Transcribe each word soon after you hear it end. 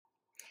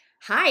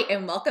Hi,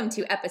 and welcome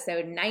to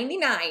episode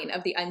 99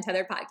 of the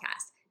Untethered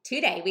Podcast.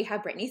 Today, we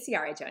have Brittny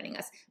Sciarra joining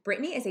us.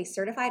 Brittny is a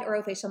certified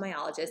orofacial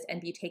myologist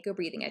and buteyko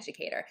breathing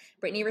educator.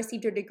 Brittny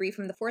received her degree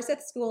from the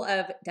Forsyth School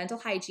of Dental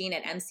Hygiene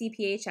at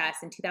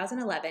MCPHS in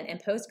 2011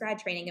 and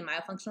postgrad training in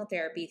myofunctional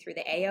therapy through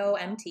the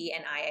AOMT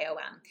and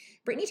IAOM.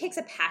 Brittny takes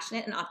a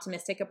passionate and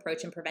optimistic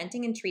approach in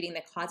preventing and treating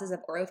the causes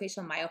of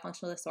orofacial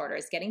myofunctional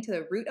disorders, getting to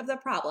the root of the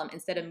problem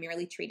instead of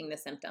merely treating the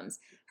symptoms.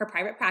 Her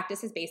private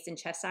practice is based in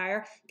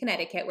Cheshire,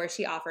 Connecticut, where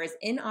she offers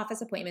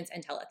in-office appointments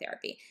and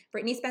teletherapy.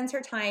 Brittny spends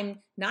her time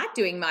not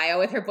doing myo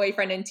with her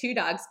boyfriend and two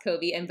dogs,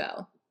 Kobe and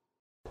Bo.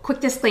 Quick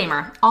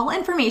disclaimer, all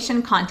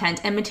information, content,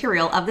 and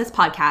material of this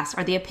podcast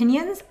are the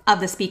opinions of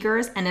the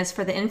speakers and is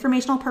for the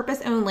informational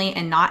purpose only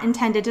and not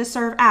intended to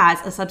serve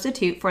as a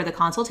substitute for the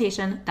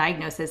consultation,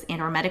 diagnosis,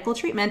 and/or medical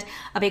treatment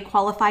of a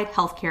qualified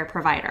healthcare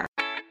provider.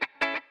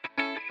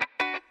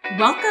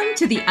 Welcome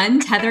to the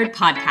Untethered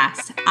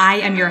Podcast. I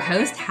am your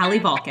host, Hallie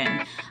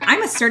Vulcan.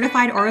 I'm a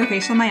certified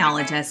orofacial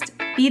myologist,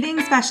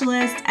 feeding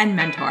specialist, and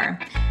mentor.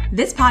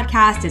 This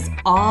podcast is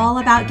all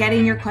about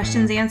getting your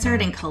questions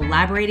answered and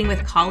collaborating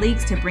with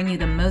colleagues to bring you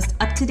the most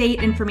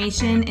up-to-date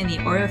information in the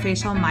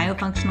orofacial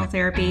myofunctional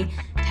therapy,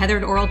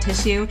 tethered oral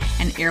tissue,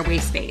 and airway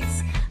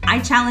space. I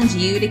challenge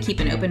you to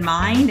keep an open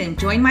mind and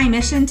join my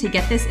mission to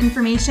get this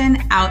information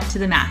out to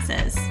the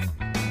masses.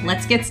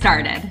 Let's get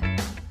started.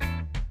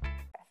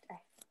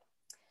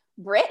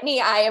 Brittny,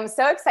 I am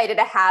so excited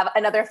to have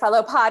another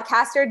fellow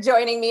podcaster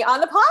joining me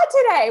on the pod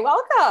today.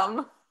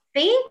 Welcome.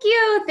 Thank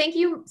you. Thank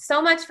you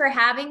so much for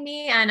having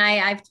me. And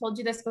I've told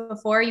you this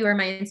before, you were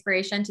my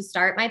inspiration to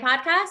start my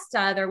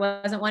podcast. There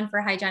wasn't one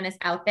for hygienists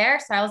out there.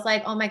 So I was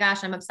like, oh my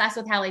gosh, I'm obsessed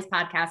with Hallie's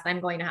podcast.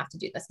 I'm going to have to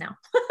do this now.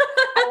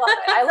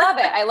 I love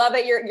it. I love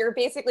that you're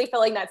basically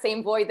filling that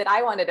same void that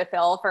I wanted to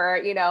fill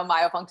for,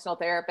 myofunctional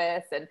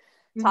therapists and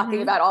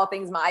talking about all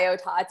things myo,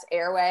 touch,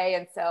 airway.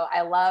 And so I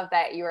love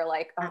that you were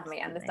like, oh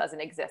man, this doesn't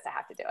exist. I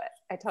have to do it.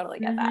 I totally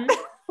get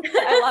that.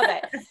 I love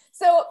it.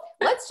 So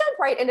let's jump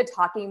right into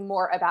talking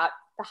more about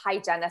the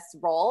hygienist's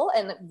role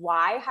and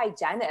why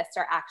hygienists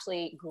are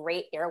actually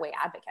great airway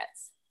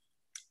advocates.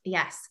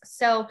 Yes.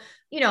 So,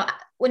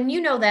 when you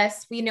know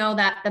this, we know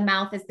that the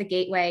mouth is the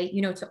gateway,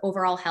 to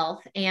overall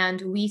health. And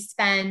we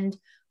spend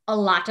a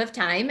lot of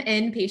time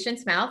in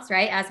patients' mouths,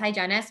 right? As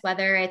hygienists,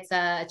 whether it's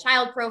a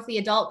child prophy,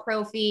 adult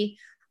prophy.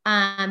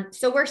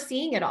 So we're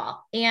seeing it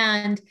all.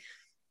 And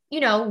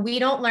we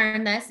don't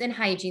learn this in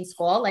hygiene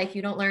school. Like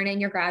you don't learn in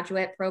your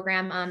graduate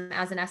program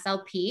as an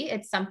SLP.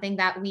 It's something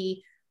that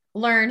we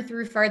learn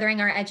through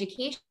furthering our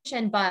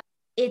education, but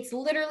it's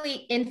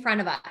literally in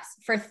front of us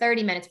for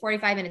 30 minutes,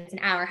 45 minutes, an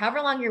hour,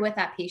 however long you're with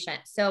that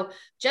patient. So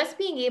just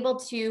being able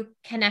to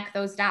connect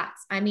those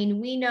dots. I mean,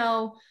 we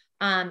know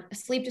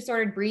sleep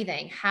disordered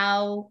breathing,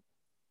 how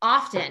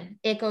often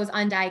it goes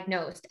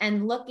undiagnosed,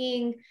 and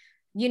looking,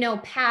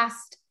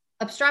 past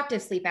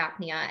obstructive sleep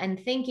apnea and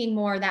thinking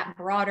more that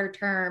broader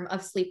term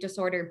of sleep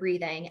disorder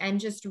breathing, and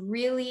just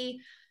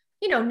really,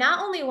 not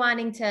only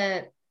wanting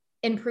to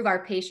improve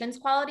our patients'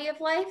 quality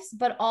of life,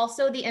 but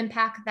also the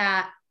impact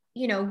that,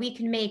 we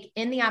can make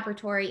in the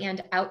operatory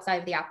and outside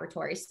of the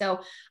operatory.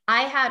 So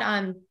I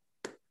had,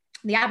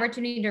 the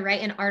opportunity to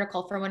write an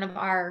article for one of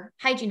our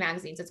hygiene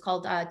magazines. It's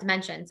called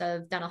Dimensions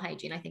of Dental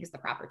Hygiene, I think is the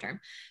proper term.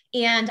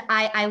 And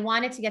I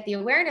wanted to get the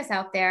awareness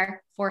out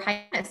there for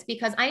hygienists,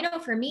 because I know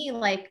for me,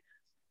 like,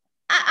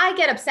 I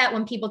get upset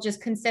when people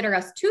just consider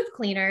us tooth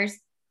cleaners,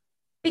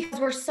 because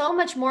we're so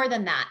much more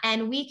than that.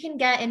 And we can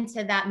get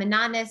into that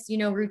monotonous,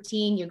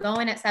 routine. You go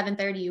in at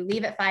 7:30, you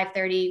leave at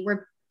 5:30,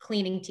 we're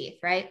cleaning teeth,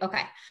 right?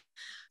 Okay.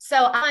 So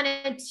I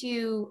wanted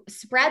to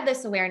spread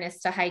this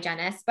awareness to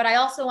hygienists, but I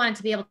also wanted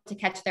to be able to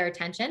catch their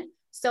attention.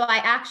 So I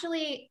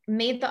actually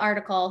made the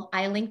article,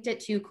 I linked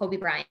it to Kobe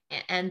Bryant.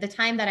 And the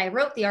time that I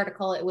wrote the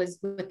article, it was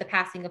with the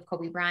passing of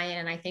Kobe Bryant.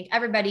 And I think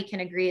everybody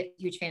can agree,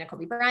 huge fan of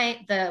Kobe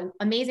Bryant, the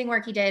amazing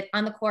work he did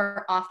on the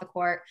court, off the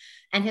court,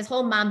 and his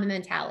whole Mamba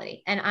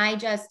mentality. And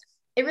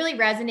it really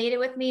resonated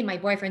with me. My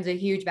boyfriend's a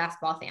huge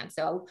basketball fan.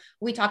 So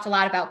we talked a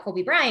lot about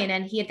Kobe Bryant,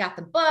 and he had got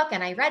the book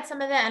and I read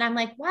some of it, and I'm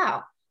like,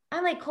 wow.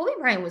 I'm like, Kobe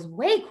Bryant was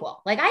way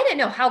cool. Like, I didn't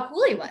know how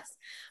cool he was.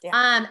 Yeah.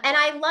 And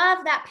I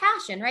love that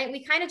passion, right?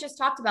 We kind of just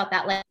talked about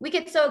that. Like, we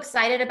get so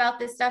excited about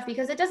this stuff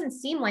because it doesn't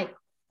seem like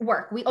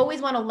work. We always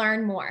want to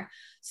learn more.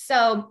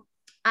 So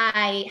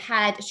I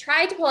had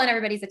tried to pull in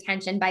everybody's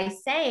attention by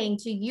saying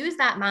to use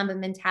that Mamba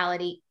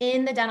mentality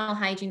in the dental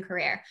hygiene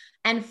career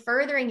and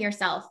furthering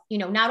yourself,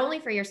 not only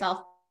for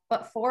yourself,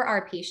 but for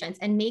our patients,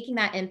 and making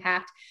that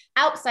impact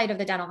outside of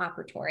the dental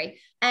operatory.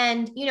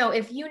 And,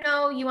 if you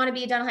want to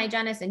be a dental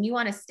hygienist and you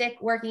want to stick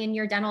working in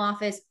your dental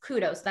office,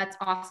 kudos, that's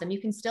awesome. You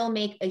can still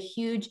make a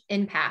huge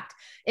impact.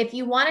 If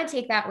you want to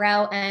take that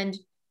route and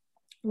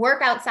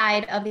work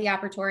outside of the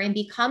operatory and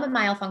become a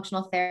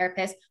myofunctional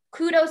therapist,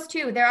 kudos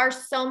too. There are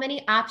so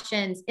many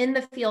options in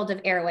the field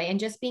of airway, and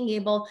just being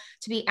able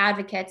to be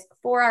advocates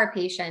for our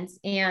patients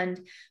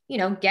and,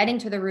 getting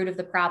to the root of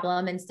the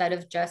problem instead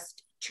of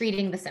just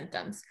treating the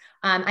symptoms.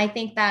 I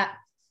think that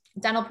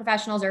dental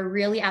professionals are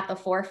really at the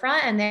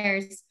forefront, and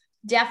there's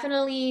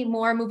definitely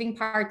more moving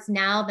parts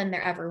now than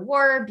there ever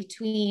were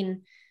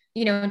between,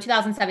 in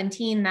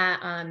 2017,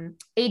 that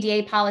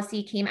ADA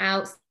policy came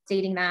out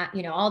stating that,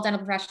 all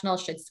dental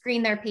professionals should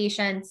screen their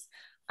patients.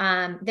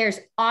 There's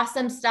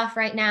awesome stuff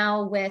right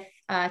now with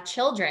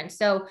children.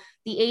 So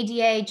the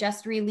ADA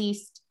just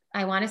released,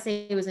 I want to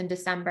say it was in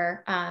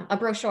December, a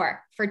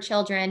brochure for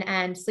children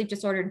and sleep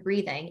disordered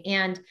breathing.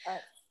 And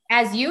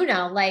as you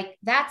know, like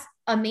that's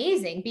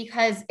amazing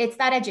because it's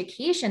that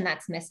education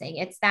that's missing.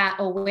 It's that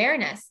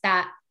awareness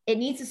that it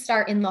needs to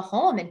start in the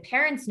home and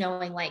parents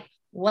knowing like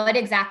what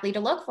exactly to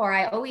look for.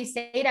 I always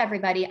say to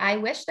everybody, I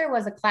wish there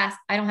was a class.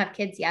 I don't have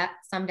kids yet.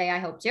 Someday I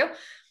hope to.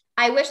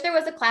 I wish there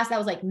was a class that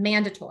was like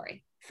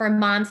mandatory for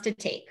moms to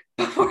take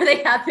before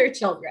they have their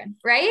children,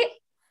 right?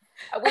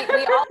 We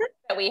all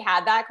we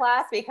had that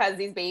class because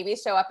these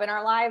babies show up in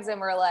our lives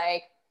and we're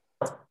like,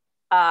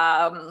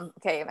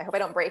 okay, I hope I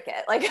don't break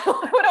it. Like,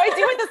 what do I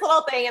do with this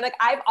little thing? And like,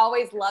 I've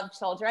always loved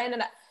children,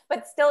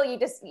 but still you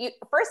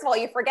first of all,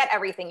 you forget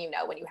everything you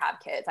know when you have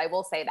kids. I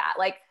will say that,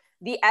 like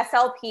the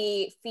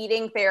SLP,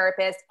 feeding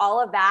therapist,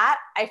 all of that,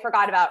 I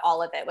forgot about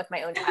all of it with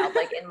my own child,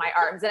 like in my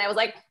arms. And I was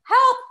like,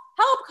 help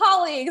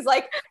colleagues.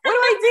 Like, what do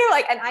I do?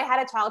 Like, and I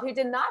had a child who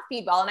did not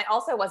feed well. And I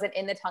also wasn't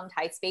in the tongue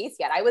tie space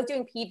yet. I was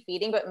doing ped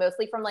feeding, but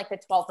mostly from like the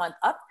 12-month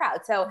up crowd.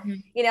 So,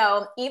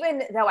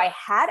 even though I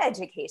had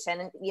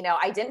education,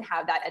 I didn't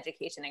have that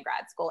education in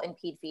grad school in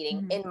ped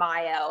feeding, in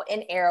Myo,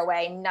 in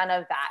Airway, none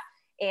of that.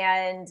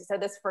 And so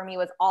this for me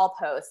was all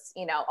post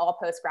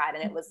grad.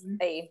 And it was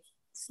a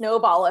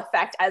snowball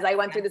effect as I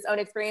went through this own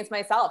experience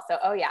myself. So,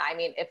 I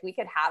mean, if we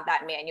could have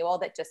that manual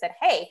that just said,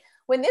 hey,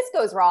 when this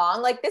goes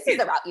wrong, like this is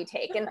the route you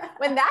take. And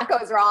when that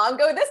goes wrong,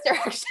 go this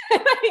direction.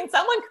 I mean,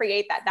 someone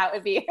create that. That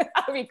would be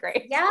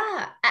great.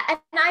 Yeah. And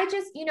I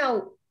just,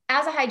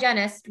 as a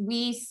hygienist,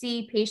 we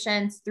see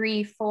patients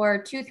 2,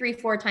 3,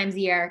 4 times a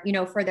year,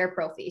 for their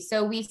prophy.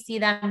 So we see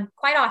them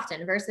quite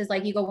often versus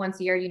like you go once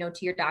a year,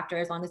 to your doctor,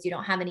 as long as you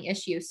don't have any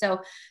issues.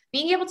 So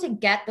being able to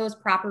get those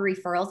proper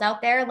referrals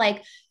out there,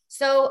 like,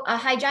 so a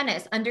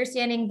hygienist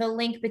understanding the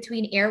link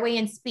between airway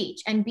and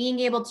speech and being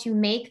able to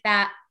make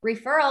that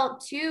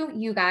referral to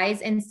you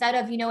guys instead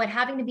of, it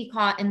having to be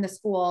caught in the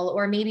school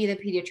or maybe the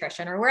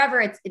pediatrician or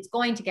wherever it's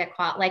going to get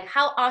caught. Like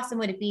how awesome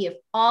would it be if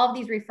all of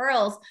these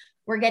referrals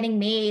were getting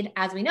made,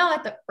 as we know,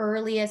 at the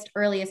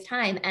earliest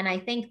time. And I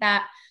think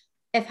that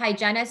if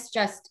hygienists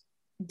just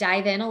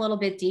dive in a little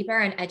bit deeper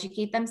and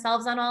educate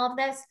themselves on all of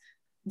this,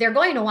 they're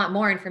going to want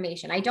more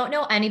information. I don't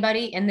know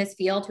anybody in this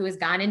field who has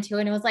gone into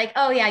it and was like,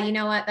 oh yeah, you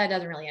know what? That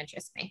doesn't really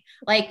interest me.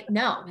 Like,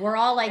 no, we're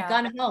all like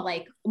gung-ho,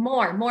 like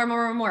more.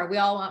 We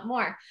all want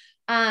more.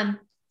 And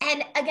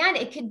again,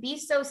 it could be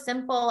so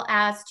simple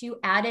as to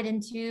add it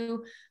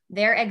into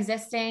their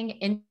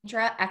existing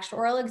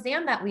extraoral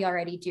exam that we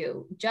already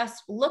do,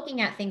 just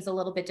looking at things a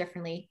little bit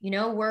differently.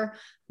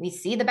 We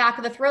see the back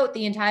of the throat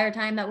the entire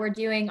time that we're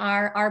doing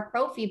our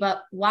prophy,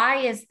 but why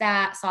is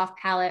that soft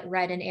palate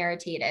red and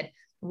irritated?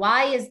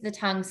 Why is the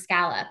tongue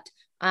scalloped?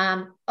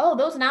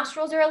 Those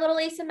nostrils are a little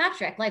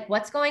asymmetric. Like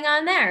what's going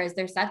on there? Is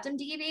their septum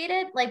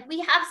deviated? Like we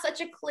have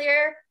such a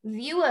clear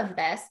view of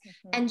this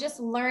and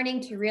just learning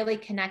to really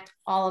connect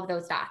all of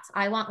those dots.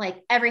 I want like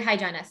every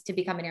hygienist to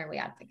become an airway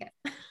advocate.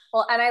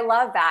 Well, and I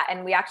love that.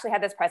 And we actually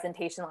had this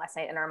presentation last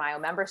night in our Myo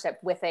membership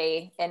with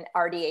an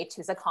RDH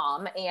who's a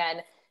QOM.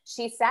 And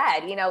she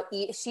said,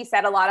 she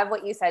said a lot of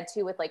what you said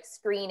too, with like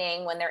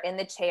screening when they're in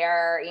the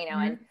chair,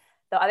 and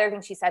the other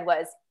thing she said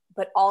was,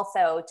 but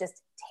also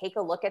just take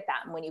a look at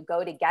them when you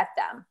go to get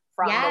them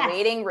from the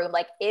waiting room.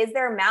 Like, is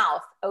their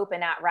mouth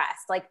open at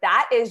rest? Like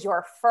that is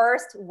your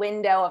first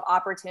window of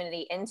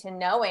opportunity into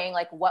knowing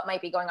like what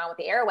might be going on with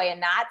the airway.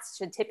 And that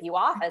should tip you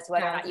off as to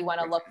whether or not you want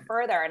to look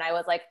further. And I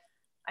was like,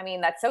 I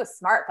mean, that's so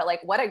smart, but like,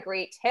 what a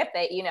great tip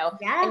that,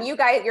 and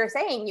you're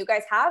saying you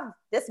guys have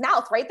this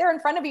mouth right there in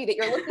front of you that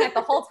you're looking at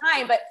the whole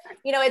time. But,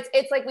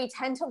 it's like, we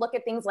tend to look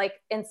at things like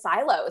in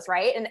silos,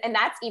 right? And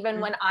that's even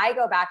when I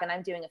go back and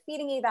I'm doing a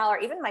feeding eval or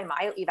even my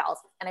Myo evals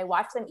and I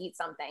watch them eat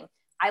something,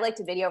 I like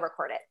to video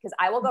record it because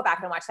I will go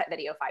back and watch that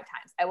video 5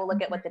 times. I will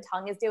look at what the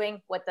tongue is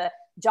doing, what the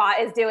jaw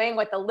is doing,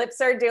 what the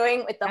lips are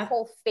doing, with the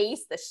whole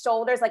face, the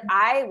shoulders. Like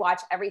I watch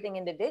everything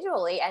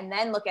individually and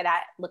then look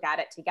at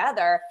it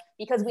together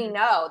because we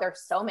know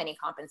there's so many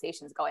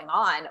compensations going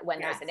on when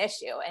there's an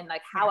issue. And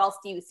like, how else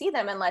do you see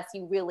them unless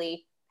you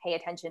really pay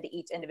attention to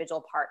each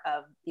individual part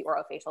of the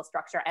orofacial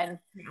structure and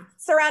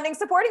surrounding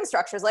supporting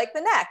structures like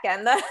the neck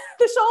and the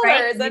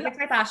shoulders and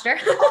my posture.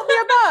 all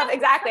the above.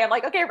 Exactly. I'm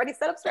like, okay, everybody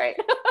sit up straight.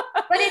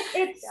 But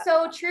it's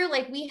so true.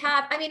 Like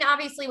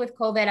obviously with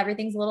COVID,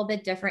 everything's a little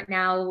bit different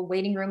now.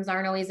 Waiting rooms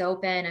aren't always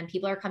open and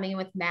people are coming in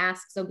with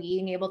masks. So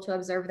being able to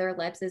observe their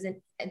lips isn't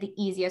the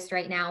easiest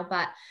right now,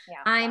 but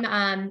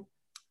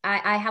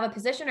I have a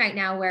position right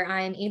now where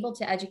I'm able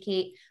to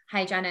educate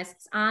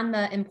hygienists on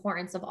the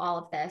importance of all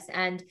of this.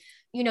 And,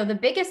 the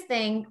biggest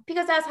thing,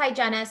 because as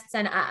hygienists,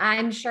 and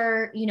I'm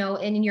sure,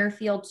 in your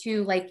field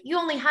too, like you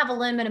only have a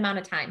limited amount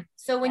of time.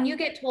 So when you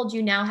get told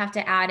you now have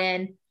to add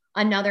in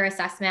another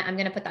assessment, I'm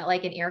going to put that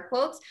like in air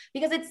quotes,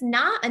 because it's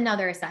not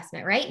another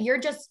assessment, right? You're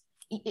just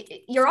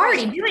you're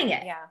already doing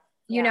it, yeah.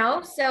 you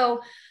know?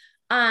 So,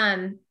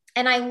 and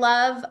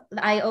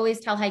I always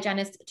tell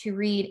hygienists to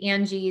read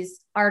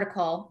Angie's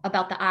article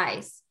about the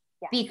eyes,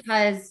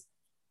 because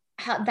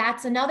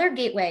that's another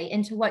gateway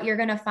into what you're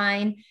going to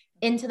find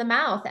into the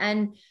mouth.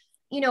 And,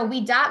 you know,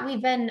 we've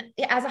been,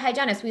 as a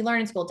hygienist, we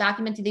learn in school,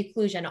 documented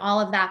occlusion, all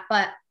of that.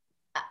 But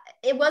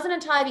it wasn't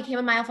until I became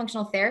a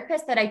myofunctional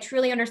therapist that I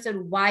truly understood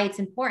why it's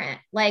important.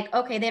 Like,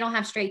 okay, they don't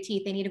have straight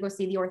teeth, they need to go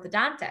see the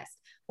orthodontist.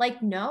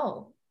 Like,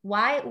 no,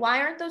 why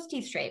aren't those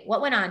teeth straight?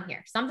 What went on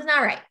here? Something's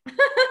not right.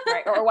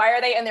 Right. Or why are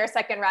they in their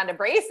second round of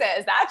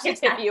braces? That should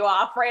tip you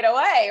off right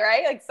away,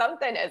 right? Like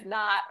something is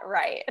not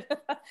right.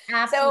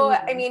 Absolutely.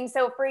 So, I mean,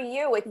 so for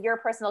you, with your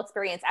personal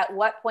experience, at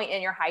what point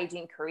in your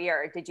hygiene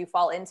career did you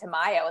fall into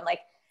myo? And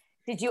like,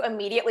 did you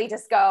immediately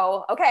just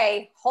go,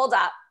 okay, hold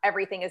up,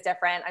 everything is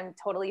different. I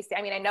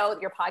mean, I know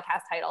your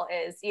podcast title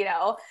is, you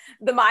know,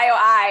 the myo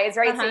eyes,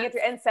 right?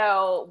 And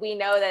so we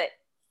know that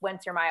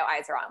once your myo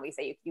eyes are on, we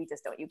say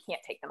you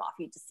can't take them off.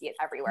 You just see it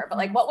everywhere. But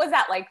like, what was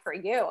that like for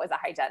you as a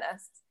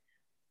hygienist?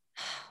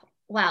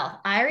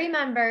 Well, I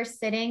remember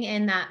sitting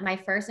in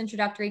my first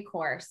introductory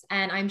course,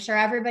 and I'm sure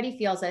everybody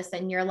feels this,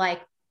 and you're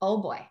like, oh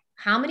boy,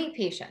 how many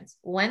patients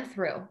went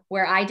through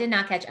where I did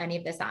not catch any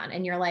of this on?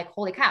 And you're like,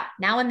 holy cow,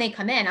 now when they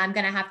come in,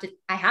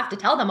 I have to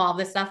tell them all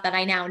this stuff that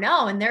I now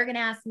know. And they're going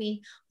to ask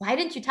me, why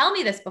didn't you tell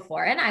me this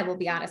before? And I will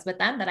be honest with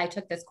them that I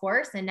took this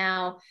course and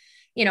now,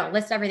 you know,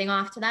 list everything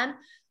off to them.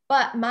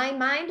 But my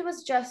mind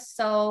was just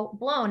so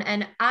blown.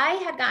 And I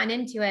had gotten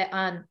into it.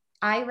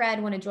 I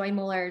read one of Joy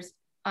Muller's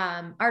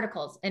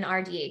articles in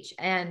RDH,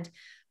 and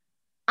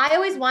I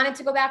always wanted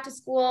to go back to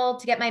school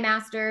to get my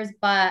master's,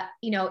 but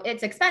you know,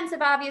 it's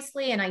expensive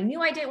obviously. And I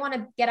knew I didn't want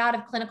to get out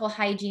of clinical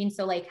hygiene.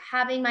 So like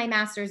having my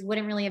master's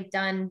wouldn't really have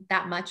done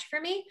that much for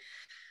me.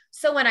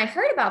 So when I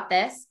heard about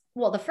this,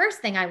 well, the first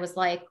thing I was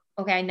like,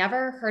 okay, I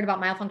never heard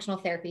about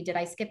myofunctional therapy. Did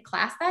I skip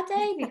class that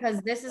day?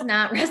 Because this is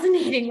not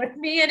resonating with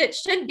me, and it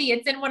should be.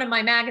 It's in one of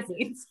my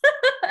magazines.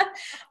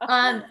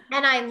 And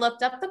I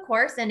looked up the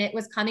course, and it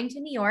was coming to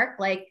New York.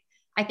 Like,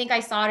 I think I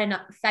saw it in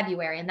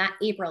February, and that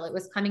April it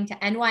was coming to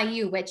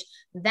NYU, which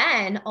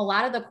then a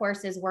lot of the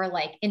courses were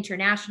like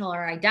international,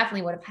 or I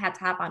definitely would have had to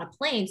hop on a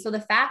plane. So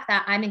the fact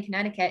that I'm in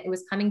Connecticut, it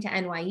was coming to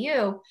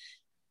NYU,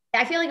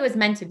 I feel like it was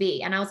meant to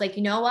be. And I was like,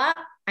 you know what?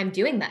 I'm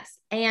doing this.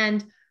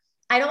 And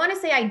I don't want to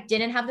say I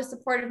didn't have the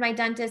support of my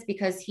dentist,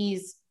 because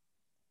he's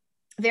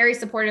very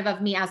supportive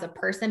of me as a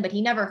person, but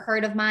he never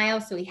heard of myo.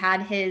 So he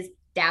had his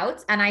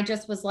doubts. And I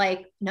just was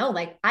like, no,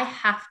 like I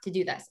have to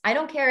do this. I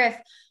don't care if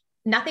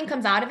nothing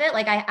comes out of it.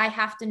 Like I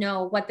have to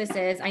know what this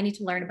is. I need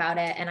to learn about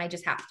it. And I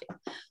just have to.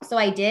 So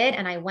I did.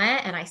 And I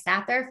went and I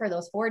sat there for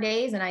those 4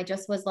 days. And I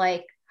just was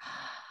like,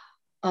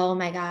 oh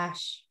my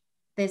gosh,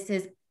 this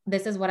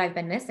is what I've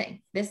been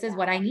missing. This is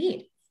what I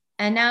need.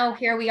 And now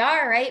here we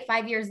are, right?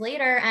 5 years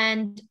later,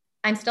 and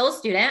I'm still a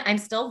student. I'm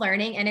still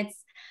learning. And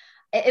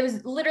it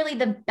was literally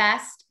the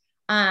best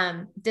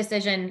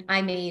decision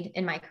I made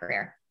in my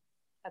career.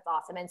 That's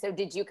awesome. And so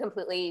did you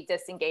completely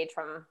disengage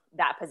from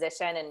that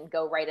position and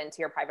go right into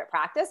your private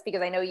practice?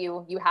 Because I know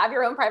you have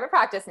your own private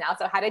practice now.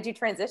 So how did you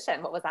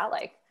transition? What was that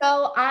like?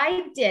 So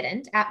I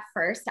didn't at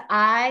first.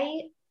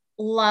 I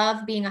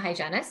love being a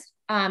hygienist.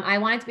 I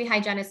wanted to be a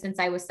hygienist since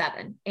I was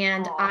 7.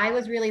 And I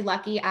was really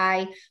lucky.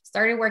 I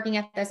started working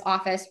at this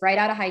office right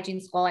out of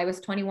hygiene school. I was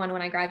 21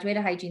 when I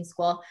graduated hygiene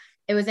school.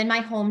 It was in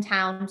my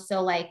hometown.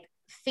 So like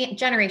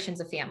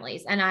generations of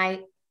families. And I,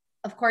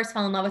 of course,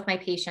 fell in love with my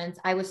patients.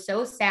 I was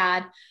so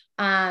sad.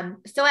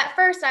 So at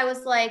first I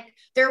was like,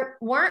 there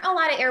weren't a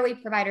lot of airway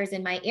providers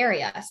in my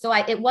area. So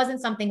it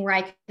wasn't something where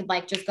I could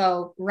like just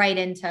go right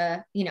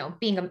into, you know,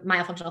 being a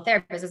myofunctional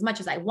therapist as much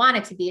as I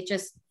wanted to be.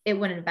 It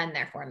wouldn't have been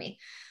there for me.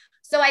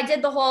 So I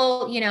did the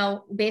whole, you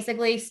know,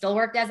 basically still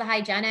worked as a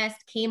hygienist,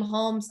 came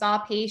home, saw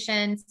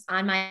patients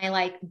on my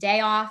like day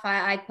off.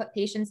 I put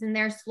patients in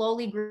there,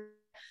 slowly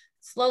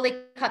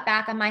cut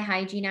back on my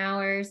hygiene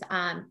hours.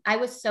 I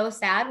was so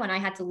sad when I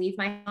had to leave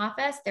my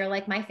office. They're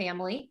like my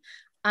family.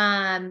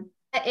 I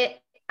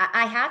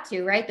had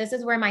to, right? This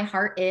is where my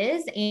heart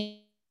is, and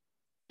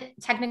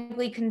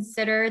technically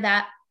consider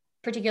that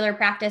particular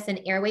practice an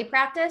airway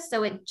practice.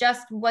 So it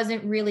just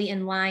wasn't really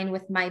in line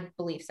with my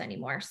beliefs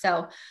anymore.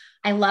 So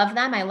I love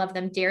them. I love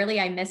them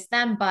dearly. I miss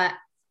them, but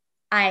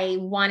I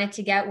wanted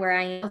to get where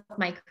I am with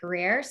my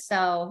career.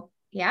 So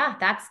yeah,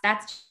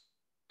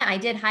 I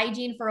did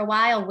hygiene for a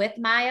while with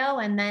myo,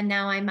 and then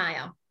now I'm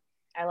myo.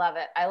 I love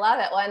it.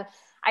 Well,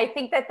 I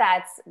think that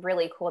that's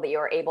really cool that you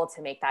were able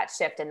to make that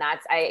shift. And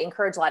I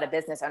encourage a lot of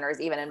business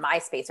owners, even in my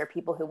space, or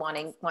people who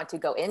want to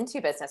go into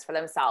business for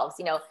themselves.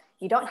 You know,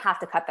 you don't have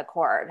to cut the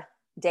cord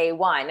day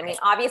one. I mean,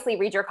 obviously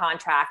read your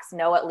contracts,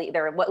 know what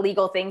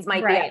legal things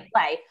might be at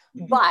play,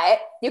 but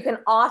you can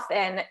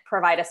often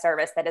provide a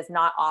service that is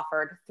not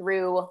offered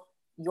through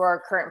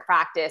your current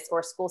practice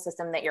or school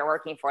system that you're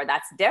working for.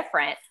 That's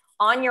different.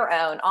 on your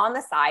own, on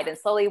the side, and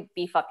slowly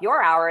beef up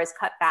your hours,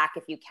 cut back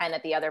if you can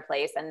at the other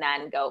place, and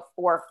then go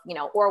for,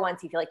 or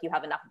once you feel like you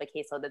have enough of a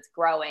caseload that's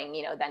growing,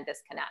 then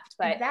disconnect.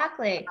 But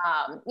exactly.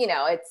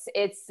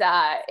 It's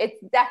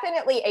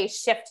definitely a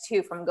shift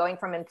too, from going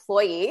from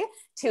employee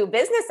to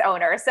business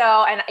owner.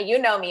 So, and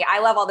me, I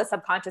love all the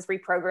subconscious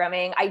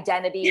reprogramming,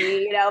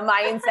 identity,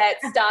 mindset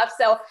stuff.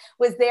 So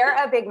was there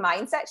a big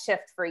mindset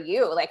shift for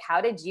you? Like, how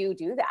did you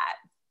do that?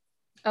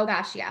 Oh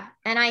gosh. Yeah.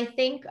 And I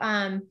think,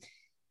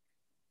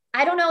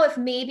 I don't know if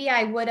maybe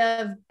I would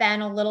have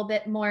been a little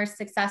bit more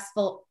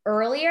successful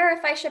earlier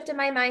if I shifted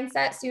my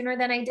mindset sooner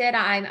than I did.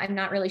 I'm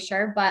not really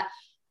sure, but,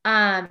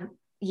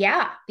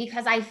 yeah,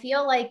 because I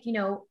feel like,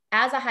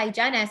 as a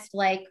hygienist,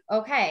 like,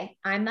 okay,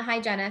 I'm the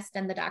hygienist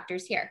and the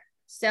doctor's here.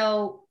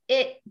 So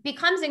it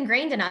becomes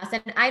ingrained in us.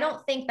 And I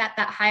don't think that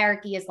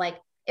hierarchy is like,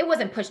 it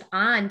wasn't pushed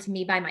on to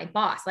me by my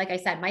boss. Like I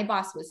said, my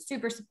boss was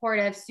super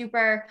supportive,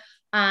 super,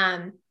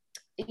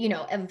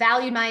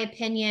 valued my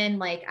opinion.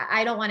 Like,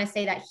 I don't want to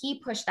say that he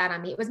pushed that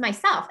on me. It was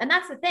myself. And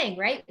that's the thing,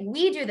 right?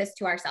 We do this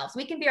to ourselves.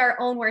 We can be our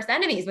own worst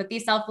enemies with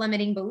these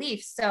self-limiting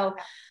beliefs. So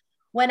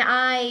when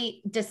I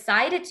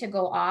decided to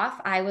go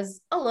off, I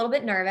was a little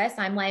bit nervous.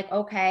 I'm like,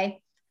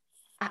 okay,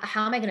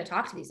 how am I going to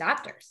talk to these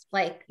doctors?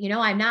 Like,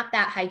 I'm not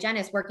that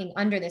hygienist working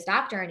under this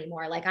doctor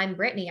anymore. Like, I'm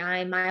Brittny,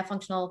 I'm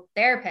myofunctional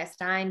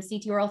therapist, I'm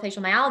CT oral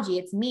facial myology.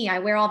 It's me. I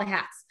wear all the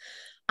hats.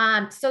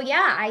 So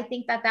yeah, I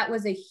think that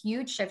was a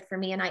huge shift for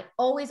me. And I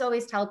always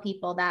tell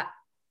people that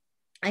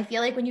I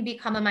feel like when you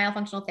become a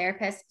myofunctional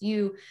therapist,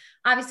 you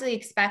obviously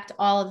expect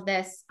all of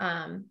this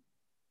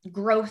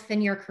growth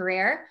in your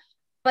career,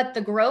 but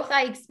the growth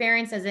I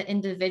experienced as an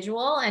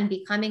individual and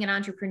becoming an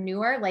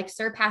entrepreneur, like,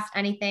 surpassed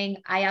anything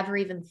I ever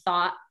even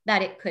thought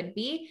that it could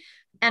be.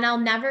 And I'll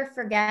never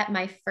forget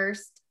my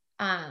first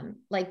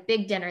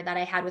big dinner that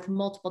I had with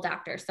multiple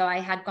doctors. So I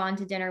had gone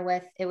to dinner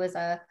with, it was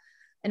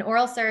an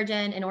oral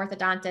surgeon, an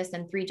orthodontist,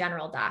 and 3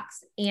 general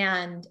docs.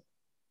 And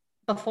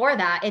before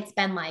that, it's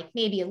been like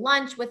maybe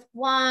lunch with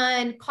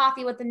one,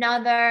 coffee with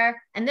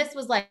another. And this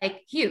was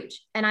like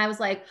huge. And I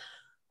was like,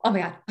 oh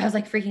my God, I was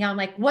like freaking out. I'm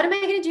like, what am I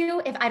going to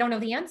do if I don't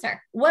know the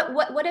answer?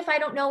 What if I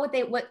don't know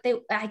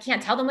I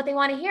can't tell them what they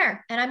want to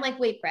hear. And I'm like,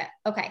 wait, Britt,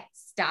 okay,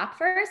 stop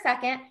for a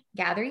second,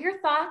 gather your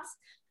thoughts.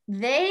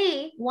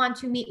 They want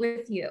to meet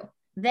with you.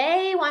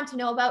 They want to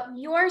know about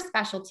your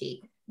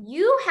specialty.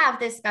 You have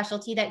this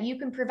specialty that you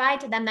can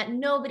provide to them that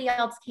nobody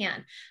else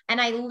can. And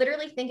I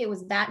literally think it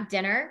was that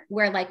dinner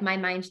where like my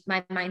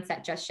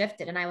mindset just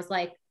shifted. And I was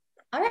like,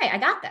 all right, I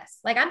got this.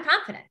 Like, I'm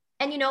confident.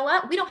 And you know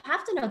what? We don't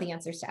have to know the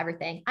answers to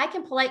everything. I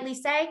can politely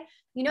say,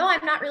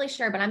 I'm not really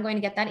sure, but I'm going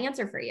to get that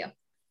answer for you.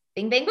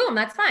 Bing, bang, boom.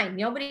 That's fine.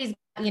 Nobody's,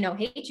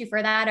 hate you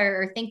for that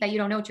or think that you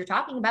don't know what you're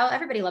talking about.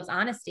 Everybody loves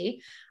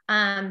honesty.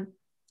 And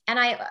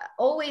I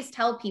always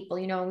tell people,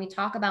 when we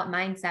talk about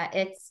mindset,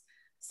 it's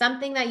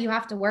something that you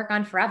have to work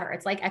on forever.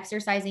 It's like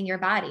exercising your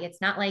body. It's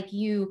not like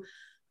you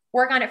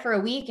work on it for a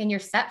week and you're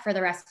set for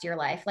the rest of your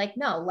life. Like,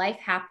 no, life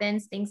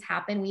happens, things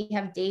happen. We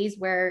have days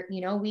where,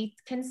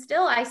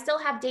 I still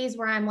have days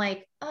where I'm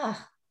like, oh,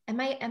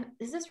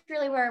 is this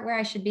really where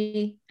I should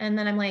be? And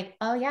then I'm like,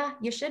 oh yeah,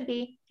 you should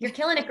be. You're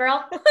killing it,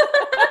 girl.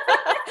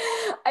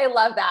 I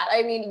love that.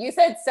 I mean, you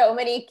said so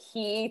many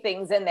key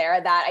things in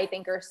there that I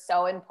think are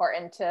so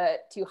important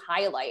to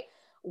highlight.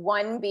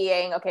 One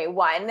being,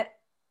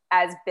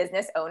 as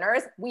business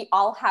owners, we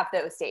all have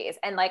those days.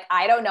 And like,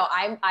 I don't know,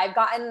 I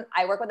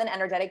work with an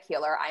energetic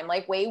healer. I'm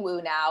like way woo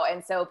now.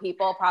 And so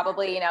people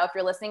probably, if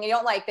you're listening and you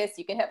don't like this,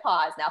 you can hit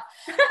pause now.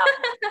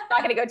 Not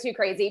going to go too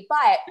crazy,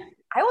 but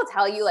I will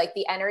tell you, like,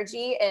 the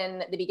energy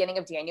in the beginning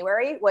of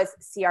January was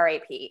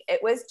CRAP. It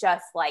was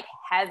just like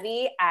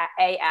heavy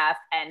AF.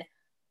 And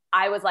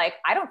I was like,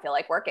 I don't feel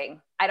like working.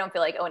 I don't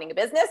feel like owning a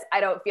business. I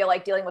don't feel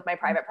like dealing with my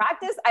private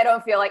practice. I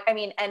don't feel like,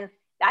 and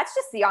that's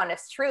just the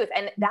honest truth.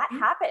 And that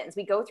happens.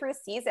 We go through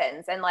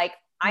seasons and like,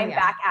 I'm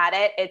back at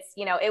it. It's,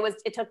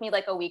 it took me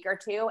like a week or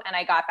two and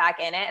I got back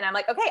in it and I'm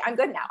like, okay, I'm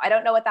good now. I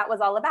don't know what that was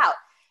all about.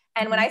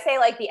 And when I say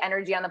like the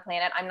energy on the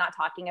planet, I'm not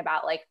talking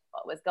about like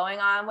what was going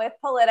on with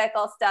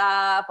political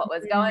stuff, what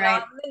was going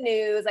on in the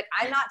news. Like,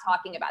 I'm not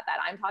talking about that.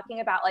 I'm talking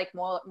about like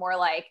more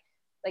like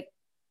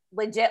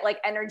legit, like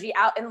energy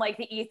out in like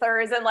the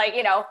ethers and like,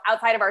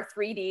 outside of our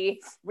 3D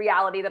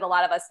reality that a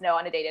lot of us know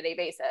on a day-to-day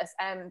basis.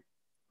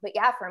 But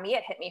yeah, for me,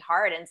 it hit me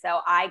hard. And so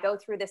I go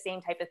through the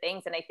same type of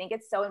things. And I think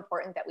it's so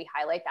important that we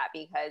highlight that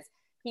because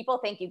people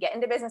think you get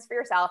into business for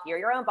yourself. You're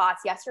your own boss.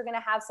 Yes, you're going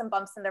to have some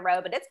bumps in the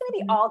road, but it's going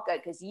to be all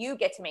good because you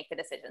get to make the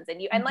decisions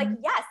and like,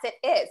 yes, it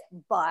is.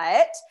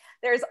 But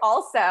there's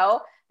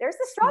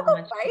the struggle,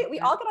 right? We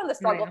all get on the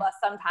struggle bus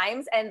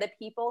sometimes. And the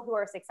people who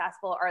are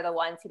successful are the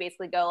ones who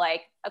basically go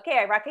like, okay,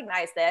 I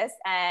recognize this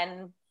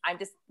and I'm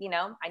just,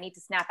 I need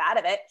to snap out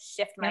of it,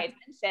 shift my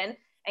attention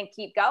and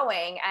keep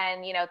going.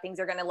 And, things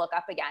are going to look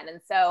up again.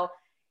 And so,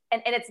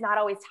 and it's not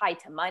always tied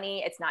to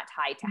money. It's not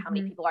tied to how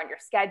many people are on your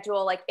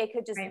schedule. Like, it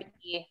could just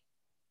be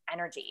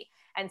energy.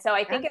 And so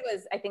I think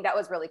that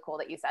was really cool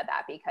that you said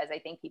that because I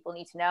think people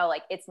need to know,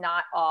 like, it's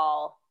not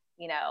all,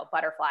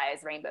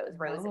 butterflies, rainbows,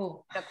 roses,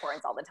 No.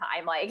 unicorns all the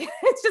time. Like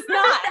it's just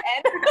not.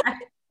 And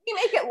you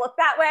make it look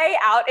that way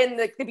out in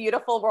the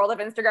beautiful world of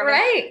Instagram.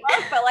 Right.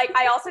 And Facebook, but like,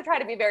 I also try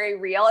to be very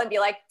real and be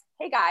like,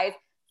 hey guys,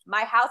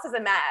 my house is a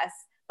mess,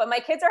 but my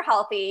kids are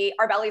healthy.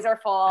 Our bellies are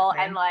full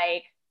and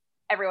like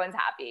everyone's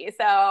happy.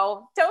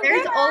 So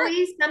there's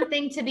always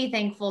something to be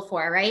thankful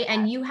for. Right.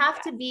 And you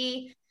have to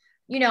be,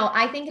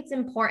 I think it's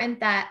important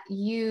that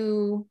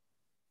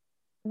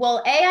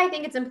I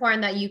think it's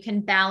important that you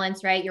can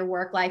balance, right, your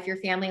work life, your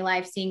family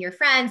life, seeing your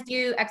friends,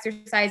 do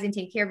exercise and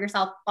take care of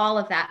yourself, all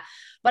of that.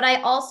 But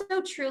I also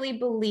truly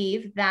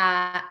believe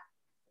that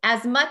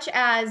as much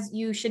as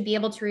you should be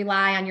able to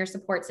rely on your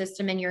support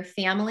system and your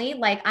family,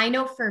 like I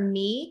know for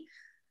me,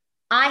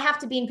 I have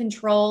to be in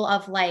control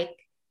of like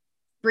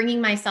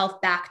bringing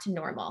myself back to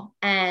normal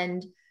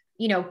and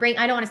I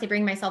don't want to say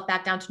bring myself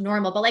back down to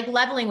normal, but like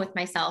leveling with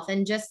myself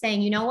and just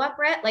saying, you know what,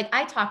 Britt, like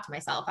I talk to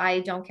myself. I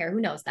don't care who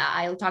knows that.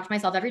 I talk to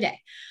myself every day.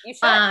 You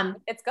should.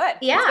 It's good.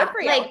 Yeah. It's good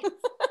for you. Like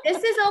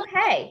this is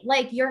okay.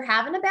 Like you're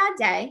having a bad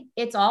day.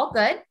 It's all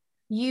good.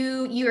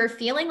 You're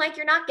feeling like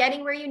you're not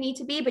getting where you need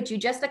to be, but you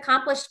just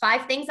accomplished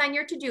 5 things on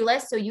your to-do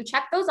list. So you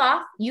check those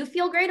off, you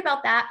feel great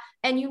about that,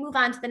 and you move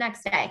on to the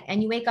next day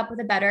and you wake up with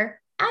a better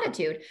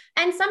attitude.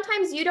 And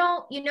sometimes you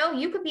don't,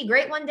 you could be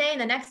great one day and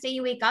the next day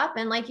you wake up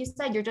and like you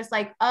said, you're just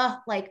like,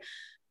 like,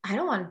 I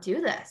don't want to do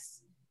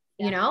this,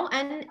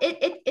 and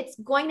it's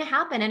going to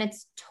happen and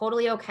it's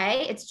totally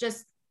okay. It's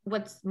just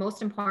what's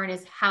most important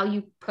is how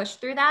you push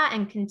through that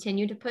and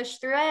continue to push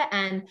through it.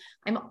 And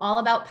I'm all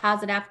about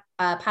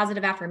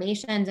positive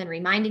affirmations and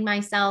reminding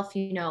myself,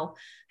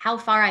 how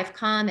far I've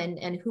come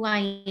and who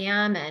I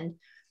am and,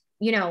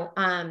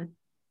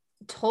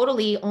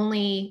 totally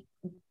only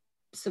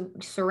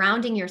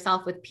surrounding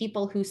yourself with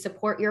people who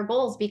support your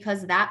goals,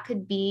 because that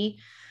could be,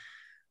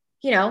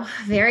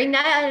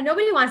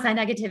 nobody wants that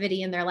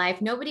negativity in their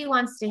life. Nobody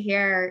wants to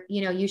hear,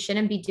 you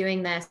shouldn't be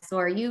doing this,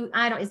 or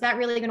is that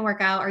really going to work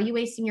out? Are you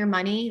wasting your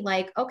money?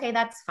 Like, okay,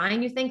 that's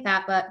fine. You think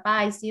that, but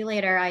bye, see you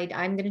later.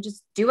 I'm going to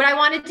just do what I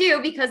want to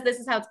do because this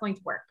is how it's going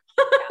to work.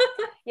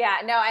 Yeah,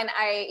 no. And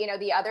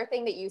the other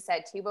thing that you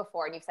said too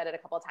before, and you've said it a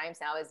couple of times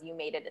now, is you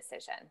made a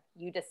decision,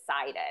 you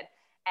decided.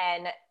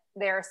 And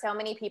there are so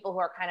many people who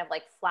are kind of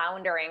like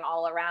floundering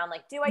all around,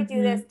 like, do I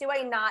do this? Do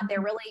I not?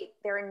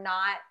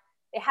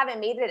 They haven't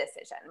made a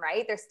decision,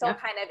 right? They're still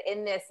kind of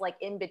in this like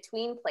in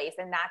between place.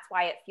 And that's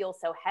why it feels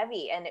so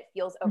heavy and it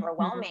feels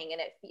overwhelming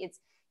and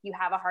you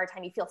have a hard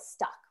time, you feel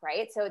stuck,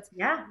 right? So it's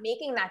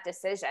making that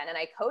decision. And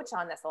I coach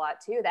on this a lot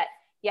too, that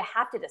you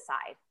have to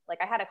decide. Like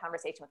I had a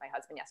conversation with my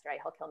husband yesterday.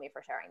 He'll kill me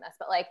for sharing this,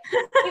 but like he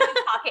was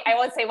talking, I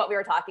won't say what we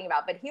were talking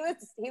about, but he was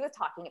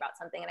talking about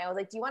something. And I was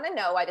like, do you want to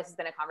know why this has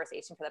been a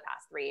conversation for the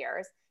past 3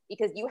 years?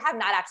 Because you have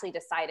not actually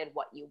decided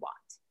what you want.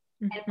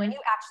 And when you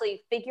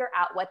actually figure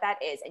out what that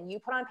is and you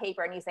put on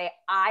paper and you say,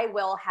 I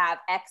will have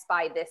X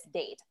by this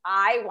date,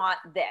 I want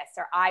this,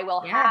 or I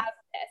will have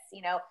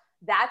this,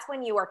 that's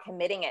when you are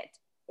committing it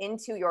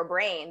into your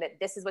brain that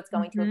this is what's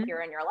going to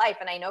appear in your life.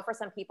 And I know for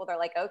some people, they're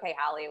like, okay,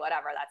 Hallie,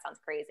 whatever, that sounds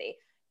crazy,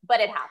 but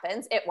it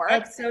happens. It works.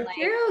 It's so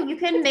true. You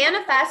can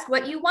manifest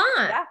what you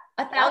want.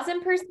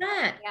 1,000%.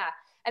 Yeah.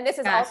 And this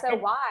is also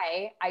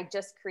why I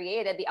just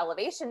created the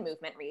elevation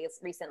movement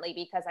recently,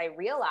 because I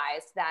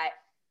realized that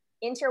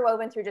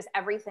interwoven through just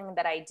everything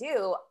that I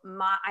do,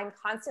 I'm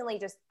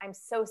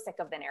so sick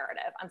of the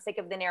narrative. I'm sick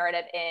of the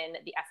narrative in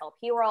the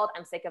SLP world.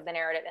 I'm sick of the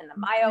narrative in the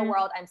Myo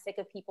world. I'm sick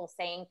of people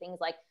saying things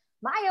like,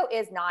 Myo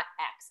is not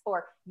X,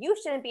 or you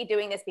shouldn't be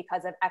doing this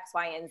because of X,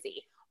 Y, and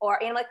Z.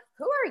 Or, I'm like,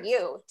 who are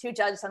you to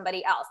judge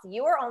somebody else?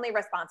 You are only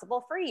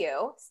responsible for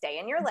you. Stay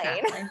in your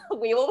lane.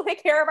 We will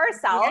take care of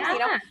ourselves.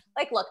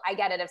 Like, look, I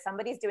get it. If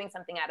somebody's doing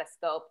something out of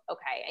scope,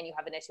 okay, and you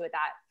have an issue with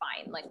that,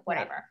 fine, like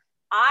whatever. Right.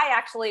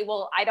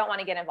 I don't want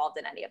to get involved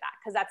in any of that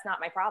because that's not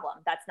my problem.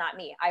 That's not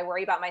me. I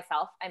worry about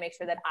myself. I make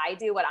sure that I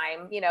do what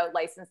I'm,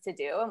 licensed to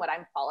do and what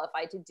I'm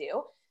qualified to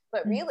do.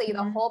 But really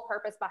the whole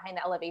purpose behind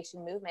the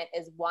elevation movement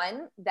is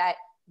one, that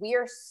we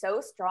are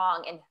so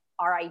strong in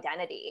our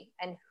identity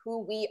and who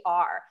we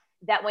are,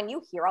 that when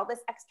you hear all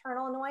this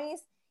external noise,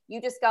 you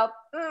just go,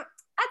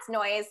 that's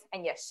noise,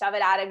 and you shove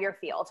it out of your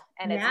field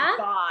and it's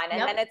gone.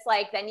 And then it's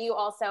like, then you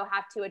also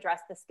have to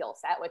address the skill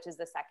set, which is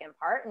the second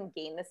part, and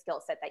gain the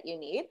skill set that you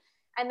need.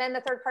 And then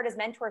the third part is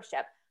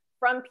mentorship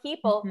from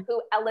people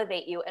who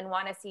elevate you and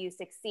want to see you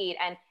succeed.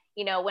 And,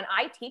 when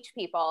I teach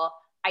people,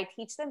 I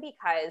teach them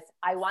because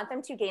I want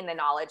them to gain the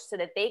knowledge so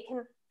that they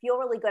can feel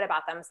really good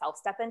about themselves,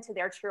 step into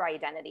their true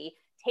identity,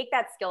 take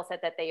that skill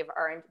set that they've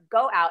earned,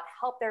 go out,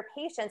 help their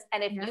patients.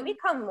 And if you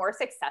become more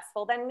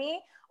successful than me,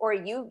 or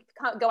you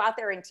go out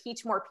there and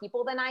teach more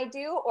people than I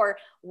do, or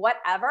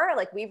whatever,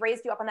 like we've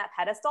raised you up on that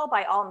pedestal,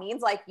 by all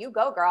means, like you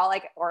go, girl,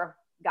 like, or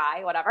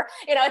guy, whatever,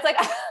 it's like,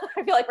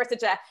 I feel like we're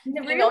such a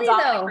female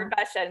dominant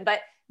profession,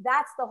 but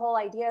that's the whole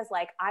idea, is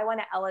like, I want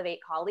to elevate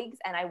colleagues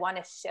and I want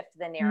to shift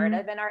the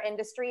narrative in our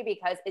industry,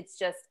 because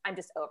I'm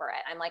just over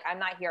it. I'm like, I'm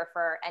not here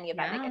for any of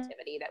that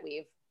negativity that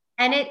we've.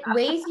 And it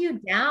weighs you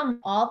down,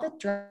 all the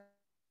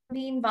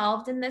be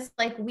involved in this.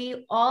 Like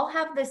we all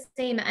have the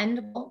same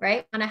end goal,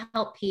 right? We want to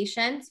help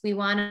patients. We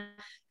want to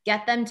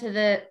get them to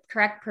the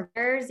correct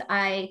providers.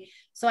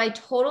 So I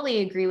totally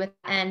agree with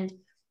that. And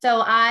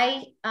so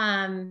I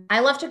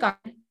love to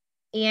garden,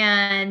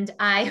 and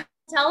I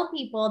tell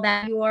people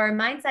that your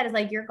mindset is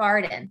like your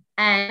garden.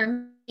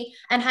 And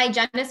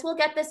hygienists will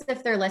get this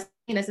if they're listening.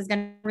 This is going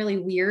to be really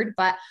weird,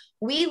 but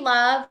we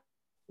love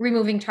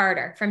removing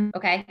tartar from,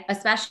 okay,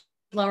 especially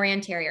lower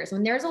anteriors.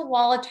 When there's a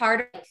wall of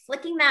tartar, like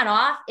flicking that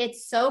off,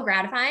 it's so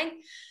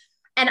gratifying.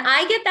 And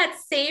I get that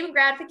same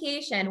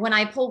gratification when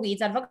I pull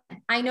weeds out of a,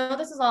 I know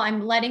this is all,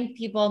 I'm letting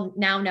people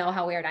now know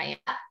how weird I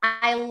am.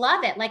 I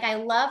love it. Like I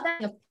love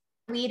that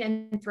weed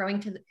and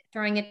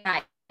throwing it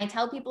back. I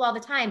tell people all the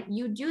time,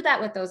 you do that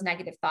with those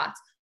negative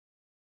thoughts.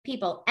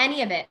 People,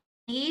 any of it,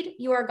 feed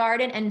your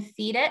garden and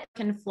feed it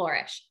can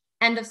flourish.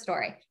 End of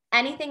story.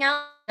 Anything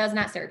else does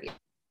not serve you.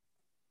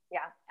 Yeah,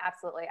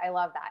 absolutely. I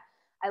love that.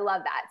 I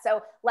love that.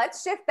 So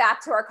let's shift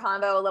back to our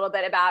convo a little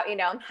bit about,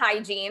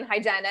 hygiene,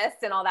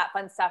 hygienists and all that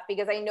fun stuff,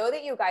 because I know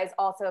that you guys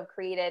also have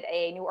created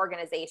a new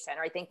organization,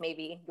 or I think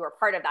maybe you were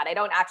part of that. I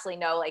don't actually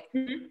know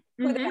who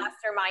the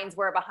masterminds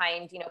were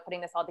behind,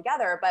 putting this all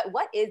together, but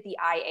what is the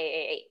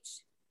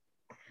IAAH?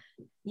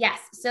 Yes.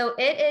 So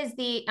it is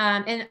the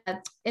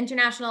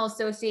International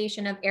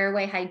Association of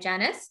Airway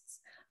Hygienists.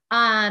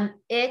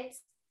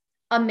 It's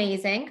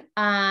amazing.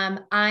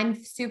 I'm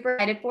super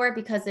excited for it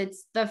because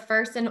it's the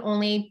first and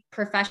only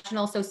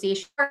professional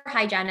association for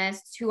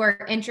hygienists who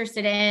are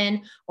interested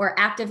in or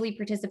actively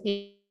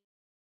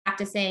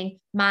practicing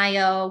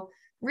myo,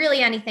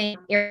 really anything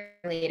air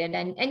related.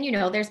 And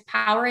there's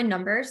power in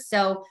numbers.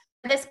 So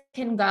this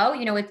can go,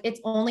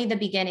 it's only the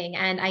beginning.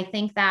 And I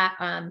think that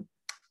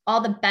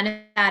all the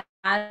benefits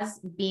as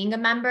being a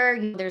member,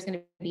 there's going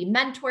to be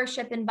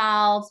mentorship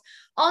involved,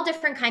 all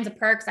different kinds of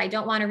perks. I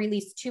don't want to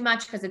release too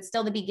much because it's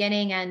still the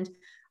beginning. And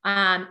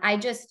I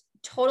just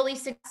totally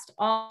suggest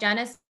all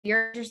hygienists, if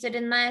you're interested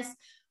in this,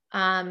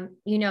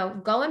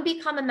 go and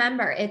become a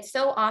member. It's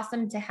so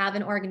awesome to have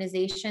an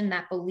organization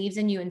that believes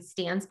in you and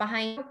stands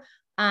behind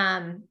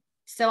you.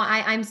 So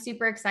I'm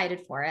super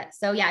excited for it.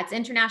 So yeah, it's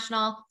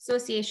International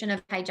Association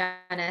of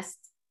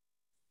Hygienists.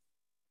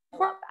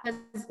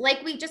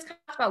 Like we just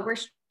talked about, we're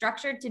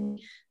structured to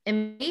be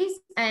employees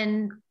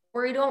and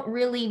we don't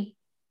really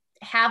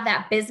have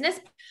that business.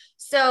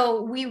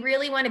 So we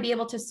really want to be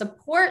able to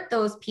support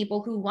those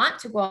people who want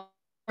to go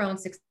their own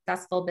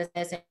successful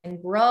business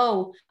and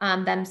grow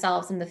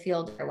themselves in the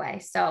field their way.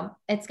 So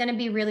it's going to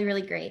be really,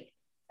 really great.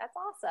 That's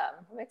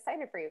awesome. I'm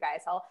excited for you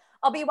guys.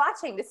 I'll be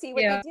watching to see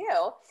what you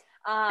do.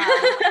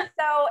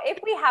 So if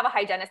we have a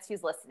hygienist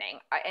who's listening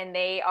and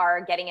they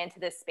are getting into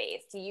this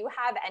space, do you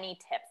have any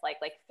tips, like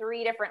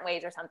 3 different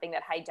ways or something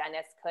that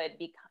hygienists could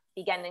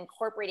begin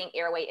incorporating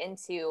Airway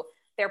into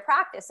their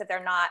practice if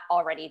they're not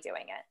already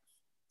doing it?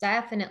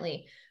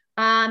 Definitely.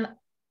 I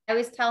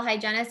always tell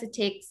hygienists it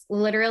takes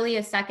literally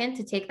a second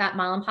to take that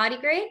Mallampati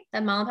grade,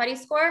 that Mallampati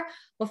score.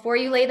 Before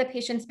you lay the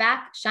patient's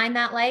back, shine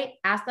that light,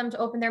 ask them to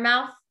open their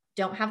mouth.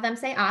 Don't have them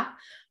say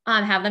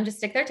have them just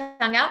stick their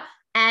tongue out.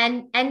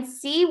 And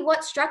see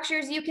what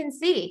structures you can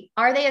see.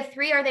 Are they a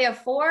 3? Are they a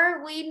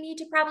 4? We need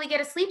to probably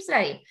get a sleep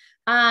study.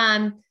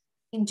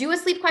 Do a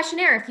sleep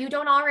questionnaire. If you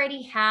don't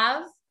already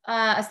have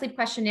a sleep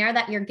questionnaire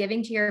that you're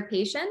giving to your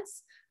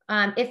patients,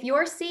 if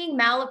you're seeing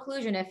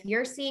malocclusion, if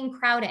you're seeing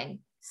crowding,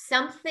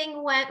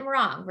 something went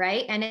wrong,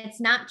 right? And it's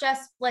not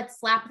just let's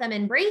slap them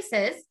in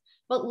braces,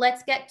 but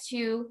let's get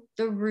to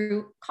the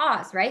root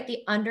cause, right? The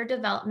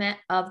underdevelopment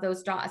of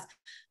those jaws.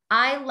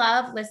 I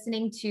love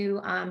listening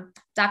to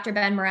Dr.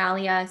 Ben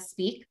Moralia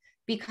speak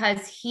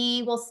because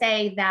he will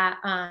say that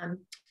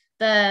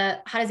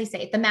how does he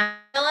say it? The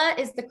maxilla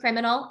is the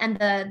criminal and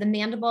the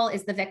mandible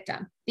is the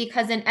victim,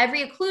 because in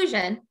every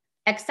occlusion,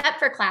 except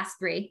for class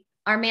 3,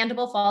 our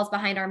mandible falls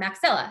behind our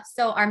maxilla.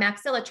 So our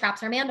maxilla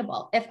traps our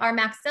mandible. If our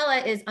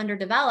maxilla is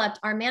underdeveloped,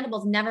 our mandible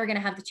is never going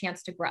to have the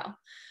chance to grow.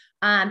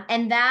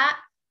 And that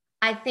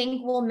I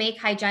think will make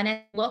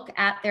hygienists look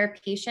at their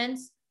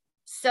patients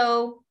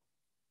so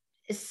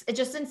it's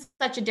just in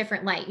such a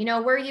different light.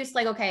 We're used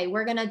to okay,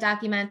 we're going to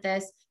document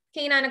this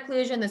canine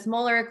occlusion, this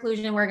molar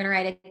occlusion. We're going to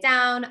write it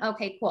down.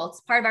 Okay, cool.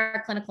 It's part of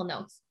our clinical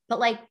notes, but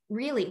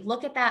really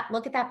look at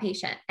that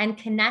patient and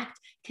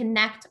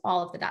connect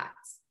all of the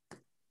dots.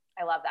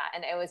 I love that.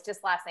 And it was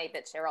just last night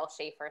that Cheryl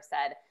Schaefer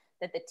said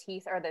that the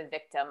teeth are the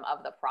victim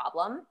of the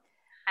problem.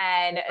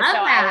 And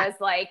I was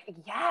like,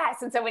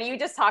 yes. And so when you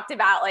just talked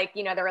about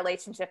the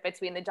relationship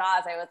between the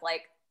jaws, I was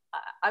like,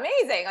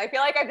 amazing. I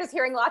feel like I'm just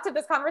hearing lots of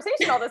this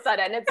conversation all of a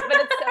sudden. But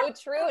it's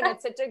so true. And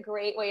it's such a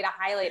great way to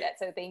highlight it.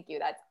 So thank you.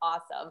 That's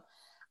awesome.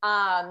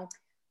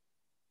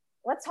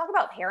 Let's talk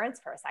about parents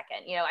for a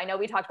second. I know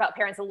we talked about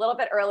parents a little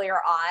bit earlier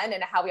on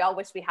and how we all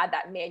wish we had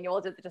that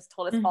manual that just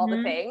told us all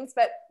the things,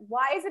 but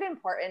why is it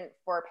important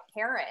for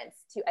parents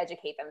to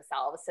educate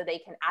themselves so they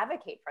can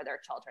advocate for their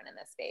children in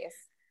this space?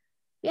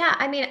 Yeah.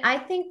 I mean, I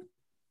think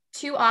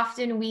too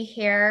often we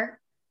hear,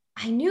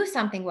 I knew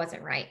something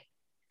wasn't right.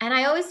 And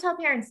I always tell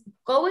parents,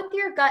 go with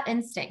your gut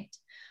instinct.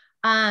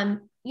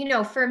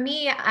 For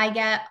me, I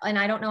get, and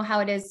I don't know how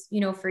it is,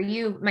 for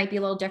you, might be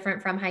a little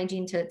different from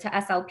hygiene to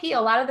SLP.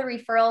 A lot of the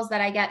referrals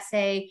that I get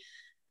say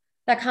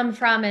that come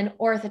from an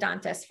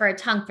orthodontist for a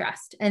tongue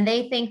thrust. And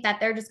they think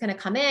that they're just going to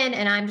come in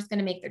and I'm just going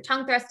to make their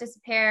tongue thrust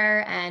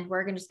disappear. And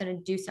we're just going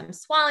to do some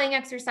swallowing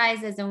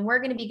exercises and we're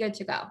going to be good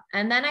to go.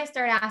 And then I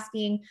start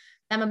asking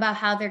them about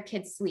how their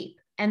kids sleep.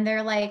 And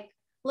they're like,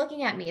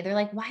 looking at me, they're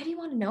like, why do you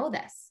want to know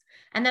this?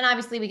 And then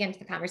obviously we get into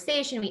the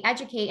conversation, we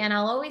educate, and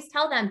I'll always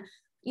tell them,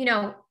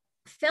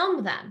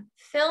 film them,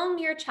 film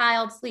your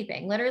child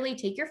sleeping, literally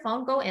take your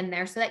phone, go in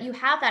there so that you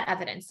have that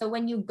evidence. So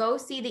when you go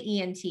see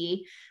the ENT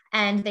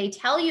and they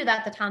tell you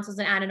that the tonsils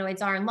and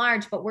adenoids are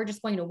enlarged, but we're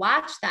just going to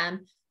watch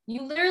them,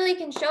 you literally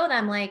can show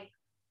them like,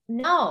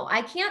 no,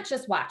 I can't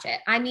just watch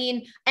it. I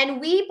mean, and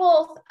we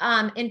both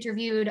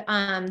interviewed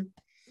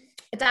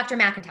Dr.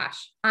 McIntosh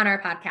on our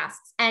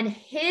podcasts, and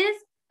his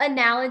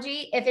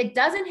analogy, if it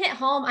doesn't hit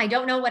home, I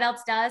don't know what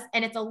else does.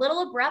 And it's a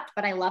little abrupt,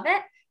 but I love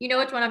it. You know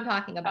which one I'm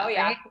talking about,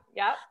 right?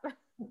 Yep.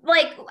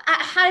 Like,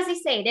 how does he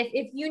say it?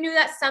 If you knew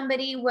that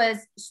somebody was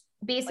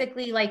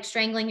basically like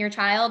strangling your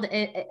child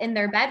in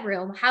their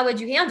bedroom, how would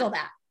you handle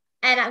that?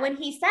 And when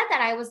he said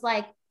that, I was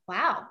like,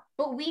 wow,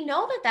 but we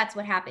know that that's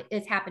what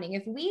is happening.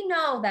 If we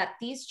know that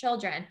these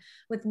children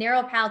with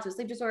narrow palates, with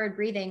sleep disordered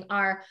breathing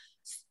are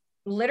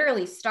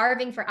literally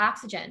starving for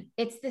oxygen,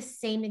 it's the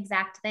same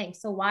exact thing.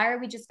 So why are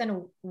we just going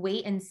to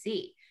wait and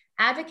see?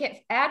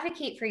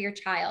 Advocate for your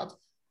child.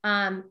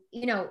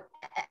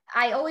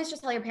 I always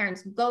just tell your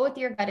parents, go with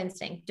your gut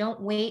instinct. Don't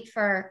wait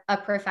for a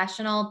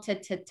professional to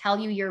tell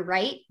you you're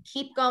right.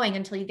 Keep going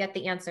until you get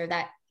the answer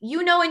that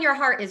in your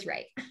heart is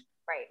right.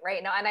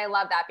 Right. No, and I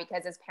love that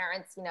because as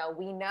parents,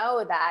 we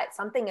know that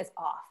something is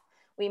off.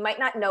 We might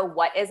not know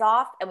what is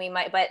off,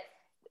 but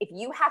if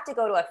you have to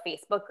go to a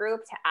Facebook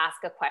group to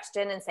ask a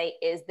question and say,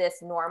 is this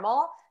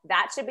normal?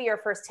 That should be your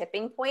first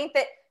tipping point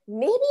that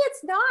maybe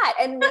it's not.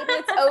 And maybe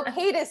it's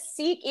okay to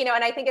seek, and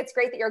I think it's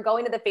great that you're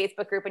going to the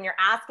Facebook group and you're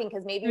asking,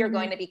 because maybe you're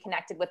going to be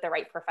connected with the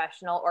right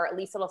professional, or at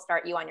least it'll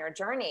start you on your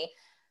journey.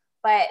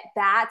 But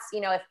that's,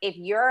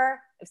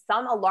 if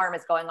some alarm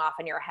is going off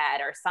in your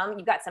head, or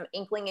you've got some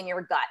inkling in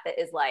your gut that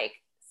is like,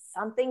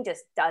 something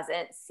just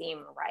doesn't seem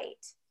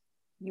right,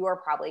 you are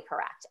probably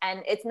correct.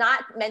 And it's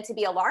not meant to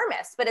be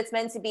alarmist, but it's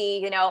meant to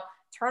be,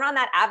 turn on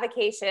that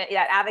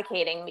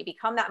advocating,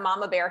 become that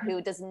mama bear who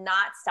does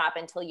not stop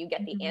until you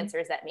get the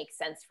answers that make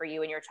sense for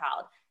you and your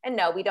child. And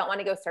no, we don't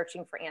want to go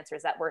searching for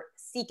answers that we're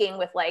seeking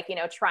with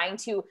trying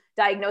to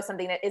diagnose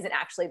something that isn't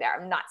actually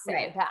there. I'm not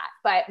saying that,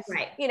 but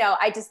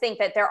I just think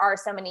that there are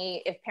so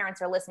many, if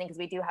parents are listening, because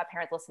we do have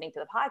parents listening to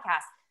the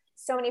podcast,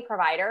 so many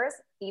providers,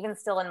 even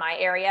still in my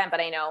area,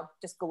 but I know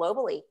just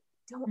globally,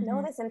 don't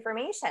know this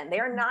information. They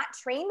are not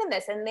trained in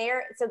this. And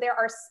so there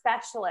are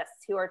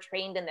specialists who are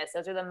trained in this.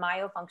 Those are the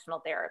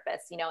myofunctional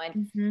therapists,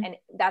 and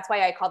that's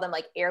why I call them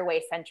like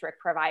airway centric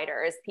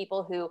providers,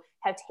 people who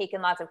have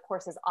taken lots of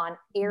courses on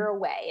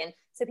airway. And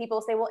so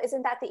people say, well,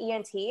 isn't that the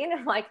ENT? And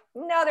I'm like,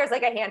 no, there's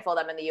like a handful of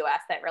them in the US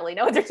that really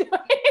know what they're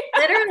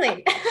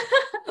doing.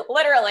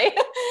 Literally.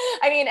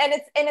 I mean, and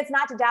it's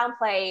not to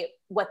downplay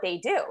what they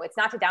do. It's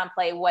not to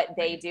downplay what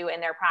they do in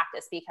their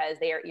practice, because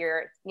they are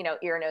ear,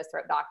 nose,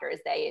 throat doctors.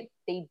 They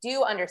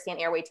do understand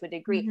airway to a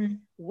degree.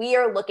 We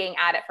are looking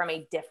at it from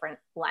a different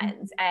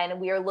lens,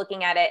 and we are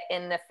looking at it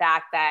in the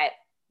fact that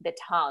the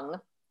tongue,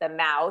 the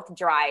mouth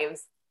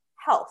drives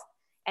health.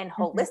 And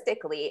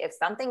holistically, if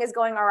something is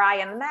going awry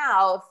in the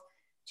mouth,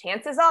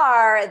 chances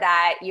are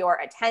that your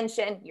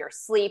attention, your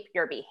sleep,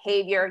 your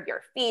behavior,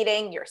 your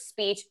feeding, your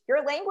speech,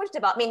 your language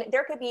development, I mean,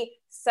 there could be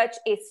such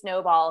a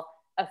snowball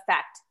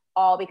effect,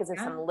 all because of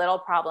some little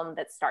problem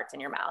that starts in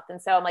your mouth. And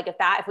so I'm like,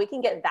 if we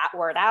can get that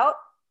word out,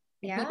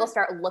 people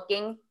start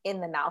looking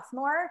in the mouth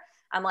more,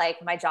 I'm like,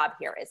 my job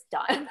here is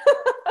done.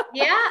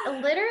 Yeah,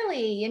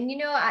 literally. And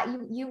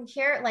you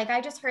hear, like,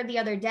 I just heard the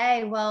other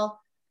day, well,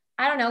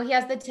 I don't know, he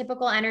has the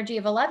typical energy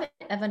of an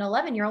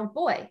 11-year-old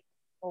boy.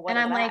 Well, and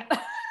I'm like,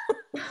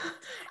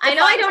 I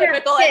know I don't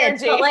have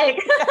kids, but like,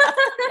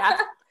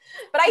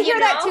 But I hear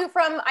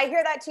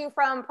that too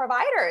from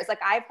providers. Like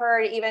I've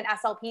heard even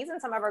SLPs in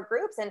some of our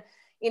groups, and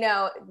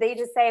they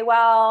just say,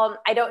 well,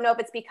 I don't know if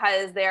it's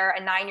because they're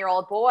a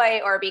 9-year-old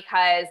boy or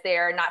because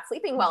they're not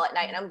sleeping well at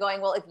night. And I'm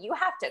going, well, if you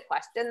have to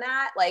question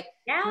that, like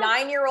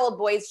 9-year-old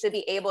boys should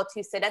be able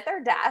to sit at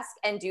their desk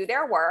and do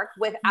their work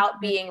without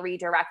being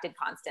redirected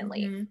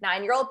constantly.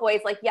 9-year-old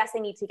boys, like, yes,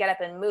 they need to get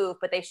up and move,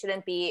 but they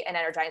shouldn't be an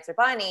Energizer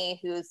bunny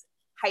who's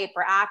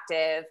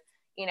hyperactive.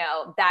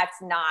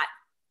 That's not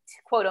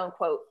quote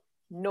unquote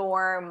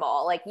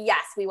normal. Like,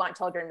 yes, we want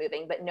children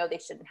moving, but no, they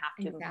shouldn't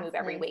have to move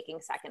every waking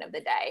second of the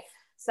day.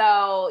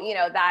 So,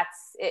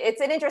 it's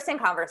an interesting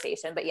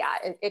conversation, but yeah,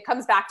 it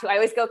comes back to, I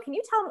always go, can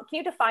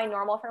you define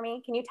normal for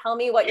me? Can you tell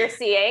me what you're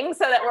seeing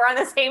so that we're on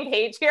the same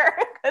page here?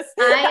 That's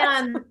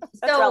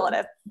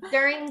relative.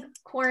 During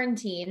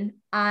quarantine,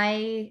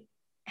 I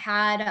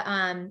had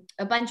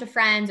a bunch of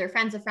friends or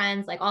friends of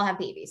friends, like all have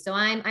babies. So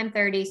I'm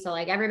 30. So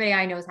like everybody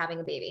I know is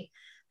having a baby.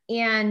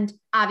 And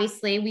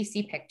obviously we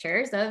see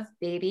pictures of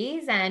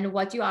babies, and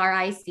what do our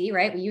eyes see,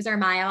 right? We use our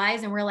myo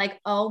eyes and we're like,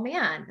 oh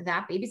man,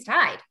 that baby's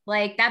tied.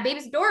 Like that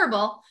baby's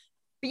adorable,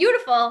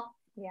 beautiful,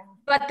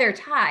 but they're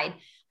tied.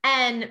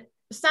 And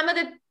some of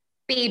the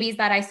babies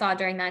that I saw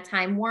during that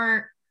time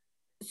weren't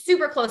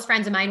super close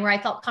friends of mine where I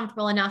felt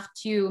comfortable enough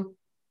to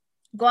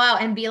go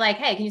out and be like,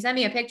 hey, can you send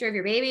me a picture of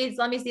your babies?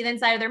 Let me see the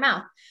inside of their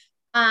mouth.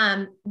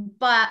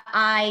 But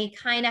I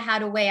kind of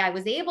had a way I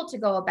was able to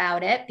go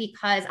about it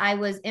because I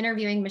was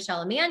interviewing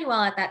Michelle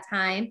Emanuel at that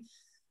time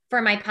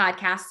for my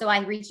podcast. So I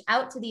reached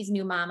out to these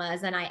new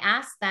mamas and I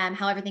asked them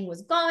how everything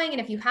was going.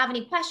 And if you have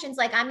any questions,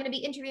 like I'm going to be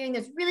interviewing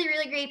this really,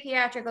 really great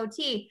pediatric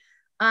OT.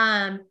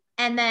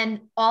 And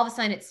then all of a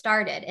sudden it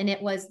started, and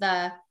it was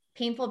the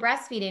painful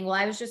breastfeeding. Well,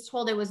 I was just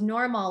told it was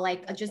normal,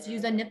 like just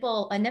use a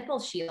nipple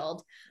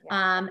shield,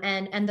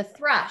 and the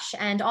thrush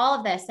and all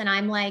of this. And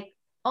I'm like,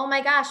 oh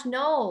my gosh,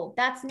 no,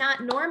 that's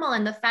not normal.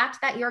 And the fact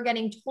that you're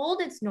getting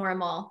told it's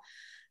normal,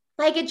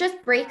 like it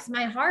just breaks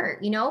my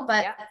heart,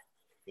 but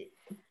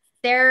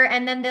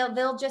and then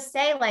they'll just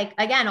say, like,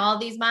 again, all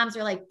these moms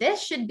are like,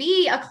 this should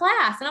be a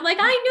class. And I'm like,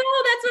 I know,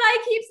 that's what I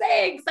keep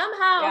saying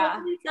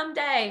somehow,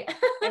 someday.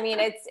 I mean,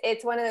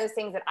 it's one of those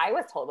things that I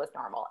was told was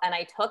normal. And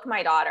I took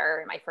my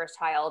daughter, my first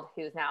child,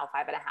 who's now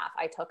 5.5,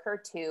 I took her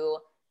to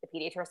the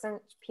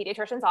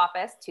pediatrician's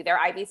office, to their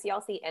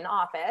IBCLC in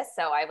office.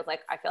 So I was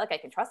like, I feel like I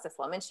can trust this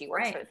woman. She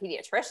works for the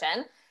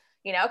pediatrician,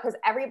 because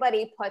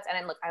everybody puts,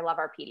 and look, I love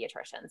our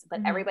pediatricians,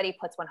 but everybody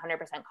puts 100%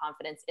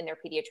 confidence in their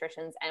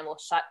pediatricians and will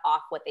shut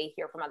off what they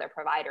hear from other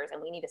providers.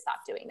 And we need to stop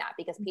doing that,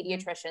 because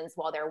pediatricians,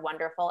 while they're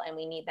wonderful and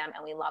we need them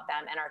and we love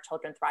them and our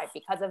children thrive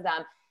because of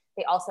them,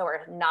 they also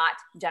are not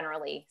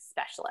generally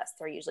specialists.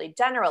 They're usually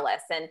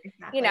generalists, and,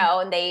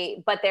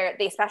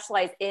 they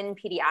specialize in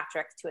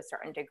pediatrics to a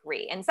certain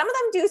degree. And some of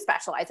them do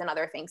specialize in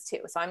other things too.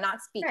 So I'm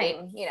not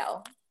speaking,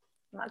 I'm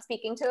not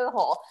speaking to the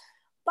whole,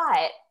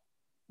 but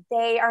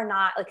they are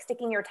not, like,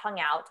 sticking your tongue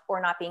out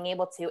or not being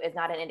able to is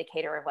not an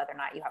indicator of whether or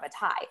not you have a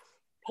tie.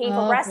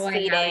 Painful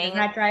breastfeeding.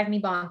 That drive me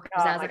bonkers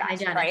as a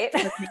hygienist.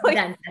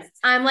 Right?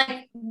 I'm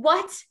like,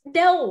 what?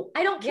 No,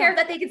 I don't care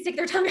that they can stick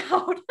their tongue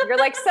out. You're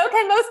like, so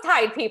can most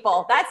tied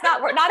people. That's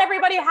not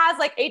everybody has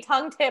like a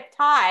tongue tip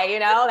tie,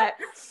 that,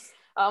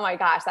 oh my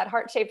gosh, that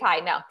heart-shaped tie.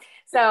 No.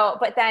 So,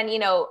 but then,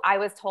 I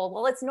was told,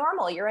 well, it's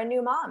normal. You're a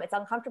new mom. It's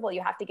uncomfortable.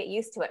 You have to get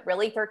used to it.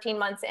 Really, 13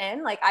 months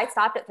in, like I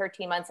stopped at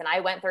 13 months and I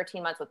went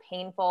 13 months with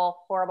painful,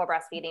 horrible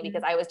breastfeeding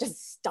because I was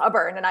just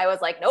stubborn. And I was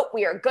like, nope,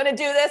 we are going to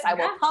do this. I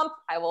will pump,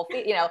 I will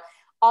feed,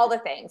 all the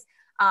things.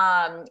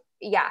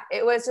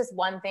 It was just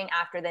one thing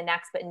after the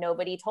next, but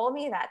nobody told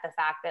me that the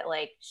fact that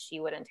like she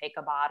wouldn't take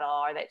a bottle,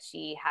 or that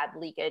she had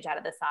leakage out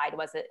of the side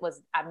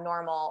was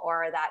abnormal,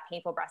 or that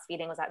painful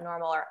breastfeeding was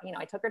abnormal, or,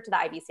 I took her to the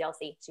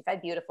IBCLC. She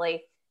fed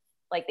beautifully.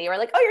 Like they were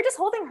like, oh, you're just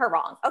holding her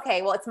wrong.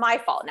 Okay, well, it's my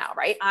fault now,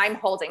 right? I'm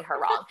holding her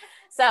wrong.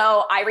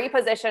 So I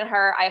reposition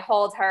her, I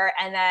hold her,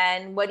 and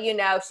then what do you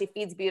know? She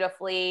feeds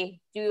beautifully.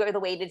 Do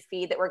the weighted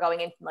feed that we're going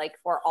in like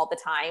for all the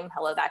time.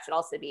 Hello, that should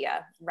also be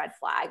a red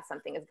flag.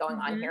 Something is going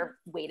on here.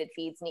 Weighted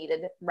feeds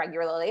needed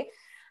regularly.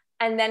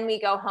 And then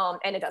we go home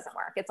and it doesn't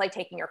work. It's like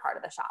taking your car to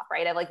the shop,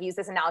 right? I've like used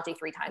this analogy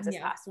 3 times this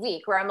past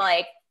week where I'm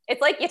like, it's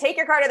like you take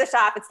your car to the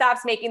shop, it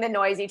stops making the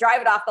noise, you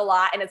drive it off the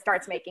lot and it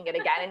starts making it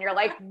again. And you're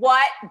like,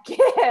 what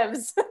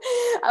gives?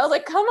 I was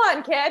like, come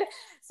on, kid.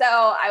 But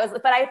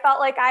I felt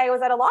like I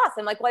was at a loss.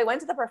 I'm like, well, I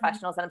went to the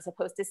professionals and I'm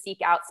supposed to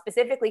seek out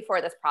specifically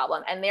for this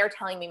problem. And they're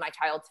telling me my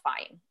child's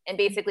fine and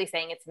basically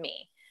saying it's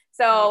me.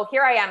 So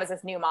here I am as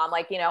this new mom,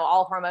 like,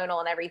 all hormonal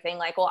and everything,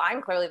 like, well,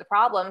 I'm clearly the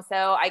problem.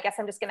 So I guess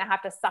I'm just going to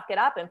have to suck it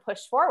up and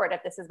push forward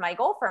if this is my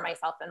goal for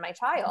myself and my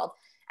child.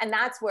 And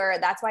that's why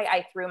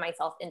I threw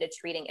myself into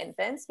treating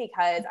infants,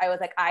 because I was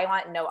like, I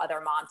want no other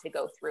mom to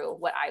go through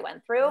what I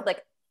went through.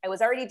 Like I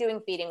was already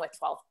doing feeding with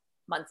 12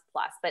 months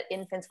plus, but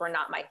infants were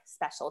not my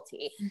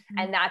specialty.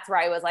 And that's where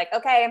I was like,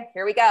 okay,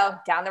 here we go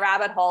down the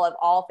rabbit hole of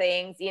all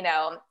things,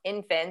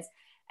 infants.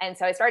 And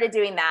so I started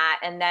doing that,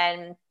 and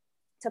then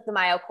took the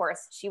myo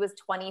course. She was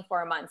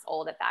 24 months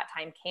old at that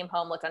time, came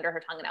home, looked under her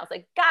tongue, and I was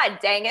like, God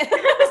dang it.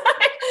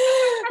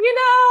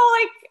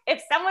 Like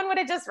if someone would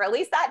have just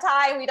released that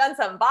time, we done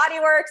some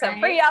body work, some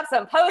pre-op,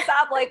 some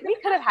post-op, like we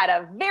could have had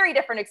a very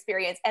different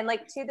experience. And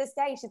like to this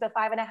day, she's a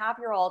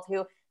 5.5-year-old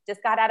who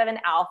just got out of an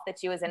ALF that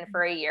she was in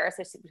for a year.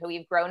 So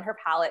we've grown her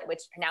palate,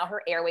 which now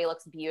her airway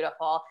looks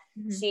beautiful.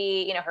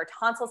 She, her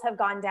tonsils have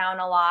gone down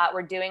a lot.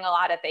 We're doing a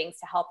lot of things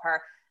to help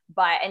her,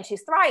 and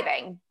she's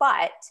thriving,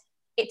 but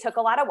it took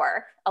a lot of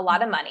work, a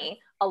lot of money,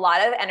 a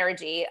lot of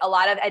energy, a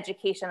lot of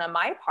education on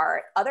my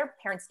part. Other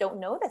parents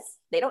don't know this.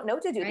 They don't know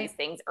to do these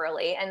things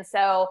early. And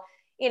so,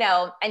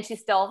 and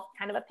she's still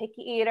kind of a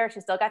picky eater.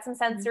 She's still got some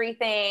sensory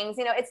things,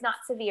 it's not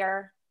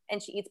severe.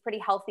 and she eats pretty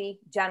healthy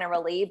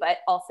generally, but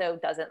also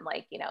doesn't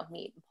like,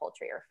 meat and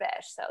poultry or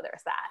fish. So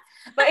there's that.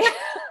 But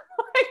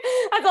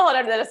that's a whole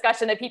other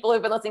discussion that people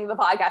who've been listening to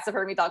the podcast have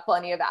heard me talk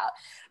plenty about.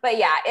 But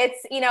yeah,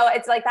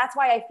 it's like, that's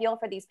why I feel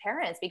for these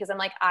parents, because I'm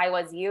like, I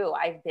was you,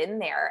 I've been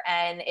there.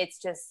 And it's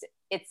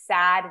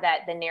sad that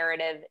the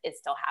narrative is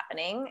still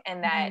happening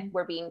and that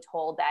we're being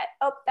told that,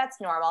 oh, that's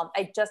normal.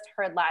 I just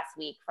heard last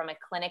week from a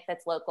clinic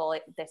that's local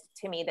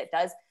to me that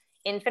does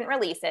infant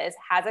releases,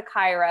 has a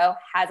chiro,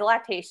 has a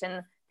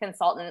lactation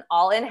consultant,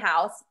 all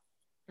in-house.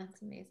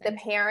 That's amazing. The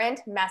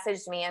parent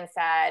messaged me and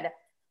said,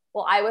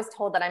 well, I was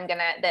told that I'm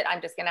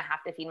just going to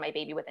have to feed my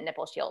baby with a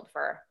nipple shield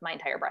for my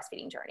entire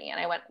breastfeeding journey. And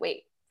I went,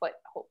 wait, what?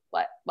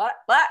 I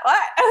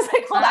was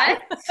like, hold on.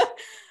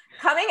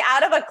 Coming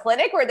out of a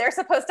clinic where they're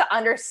supposed to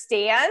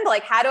understand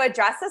like how to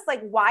address this,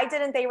 like why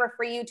didn't they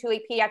refer you to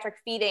a pediatric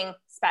feeding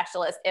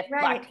specialist if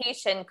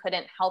lactation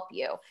couldn't help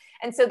you?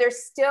 And so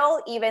there's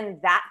still even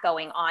that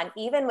going on,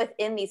 even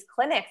within these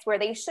clinics where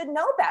they should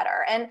know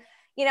better. And,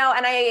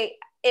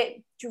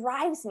 it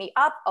drives me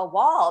up a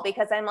wall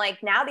because I'm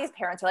like, now these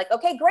parents are like,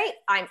 okay, great.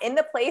 I'm in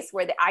the place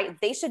where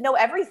they should know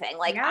everything.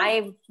 Like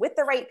I'm with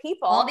the right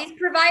people. All these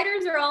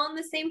providers are all in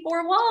the same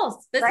four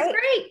walls. This is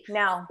great.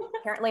 No,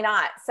 apparently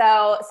not.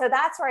 So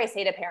that's where I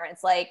say to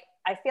parents, like,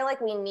 I feel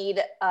like we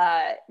need,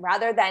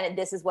 rather than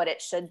this is what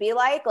it should be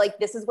like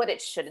this is what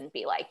it shouldn't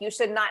be like. You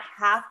should not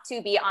have to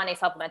be on a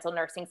supplemental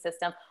nursing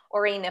system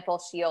or a nipple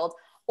shield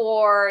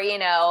or,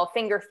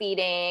 finger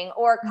feeding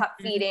or cup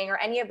feeding or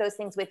any of those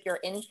things with your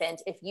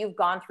infant. If you've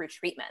gone through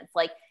treatments,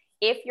 like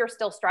if you're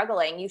still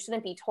struggling, you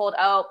shouldn't be told,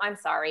 oh, I'm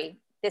sorry,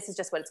 this is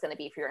just what it's going to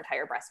be for your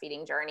entire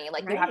breastfeeding journey.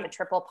 Like you have to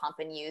triple pump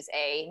and use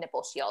a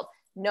nipple shield.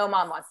 No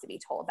mom wants to be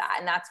told that.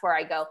 And that's where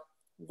I go,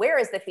 where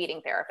is the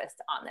feeding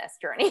therapist on this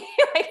journey?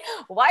 Like,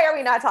 why are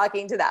we not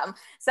talking to them?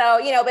 So,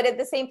 but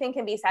the same thing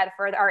can be said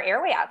for our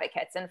airway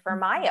advocates and for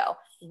Mayo.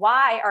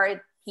 Why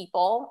are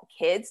people,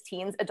 kids,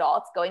 teens,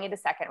 adults going into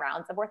second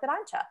rounds of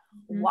orthodontia?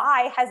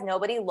 Why has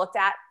nobody looked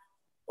at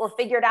or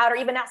figured out or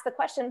even asked the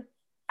question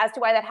as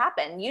to why that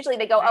happened? Usually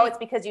they go, oh, it's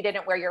because you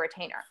didn't wear your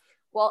retainer.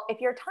 Well, if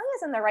your tongue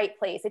is in the right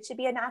place, it should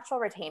be a natural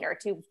retainer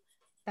to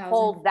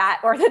hold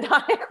that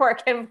orthodontic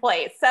work in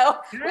place. So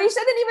we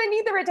shouldn't even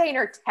need the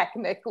retainer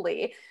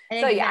technically.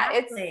 So yeah,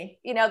 it's,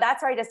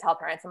 that's where I just tell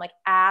parents, I'm like,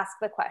 ask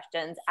the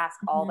questions, ask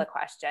all the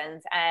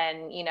questions,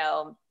 and,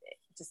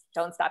 just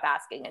don't stop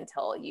asking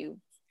until you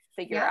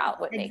figure out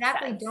what makes sense.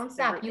 Exactly. Don't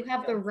stop. You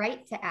have the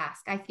right to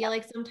ask. I feel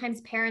like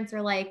sometimes parents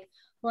are like,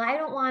 well, I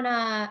don't want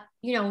to,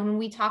 when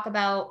we talk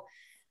about,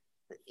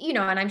 and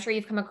I'm sure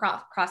you've come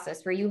across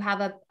this where you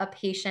have a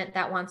patient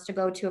that wants to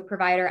go to a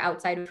provider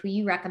outside of who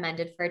you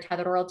recommended for a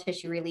tethered oral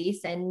tissue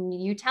release. And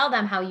you tell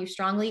them how you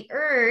strongly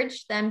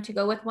urge them to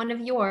go with one of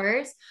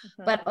yours,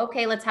 but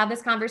okay, let's have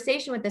this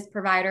conversation with this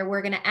provider.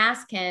 We're going to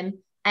ask him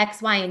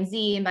X, Y, and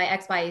Z. And by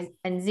X, Y,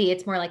 and Z,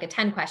 it's more like a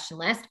 10 question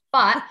list,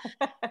 but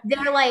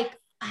they're like,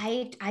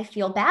 I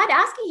feel bad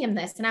asking him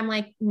this. And I'm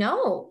like,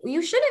 no,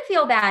 you shouldn't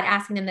feel bad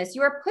asking him this.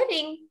 You are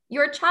putting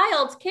your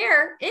child's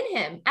care in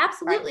him.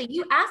 Absolutely.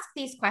 You ask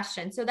these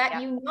questions so that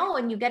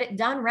and you get it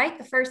done right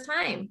the first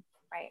time.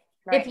 Right.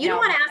 If you don't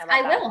want to ask,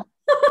 I will.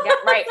 Yeah,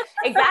 right.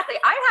 Exactly.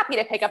 I'm happy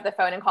to pick up the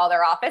phone and call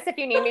their office if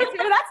you need me to. That's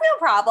no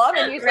problem.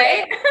 And usually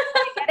I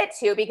get it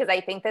too, because I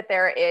think that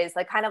there is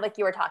like, kind of like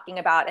you were talking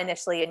about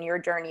initially in your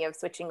journey of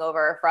switching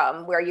over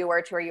from where you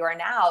were to where you are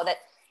now, that,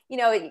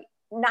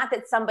 not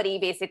that somebody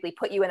basically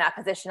put you in that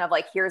position of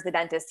like, here's the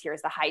dentist,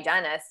 here's the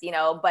hygienist,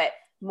 but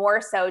more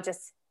so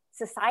just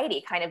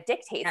society kind of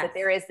dictates that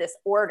there is this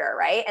order,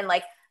 right? And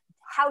like,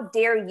 how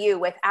dare you,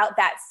 without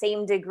that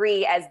same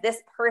degree as this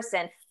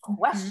person,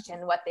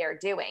 question what they're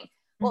doing?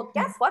 Well,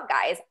 guess what,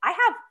 guys? I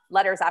have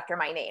letters after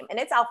my name and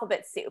it's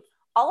alphabet soup.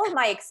 All of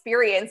my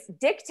experience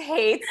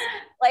dictates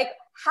like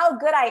how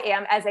good I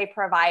am as a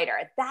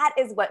provider. That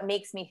is what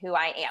makes me who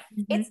I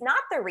am. It's not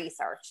the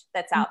research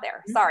that's out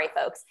there. Sorry,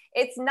 folks.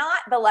 It's not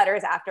the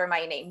letters after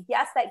my name.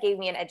 Yes, that gave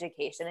me an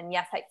education. And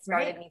yes, that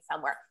started me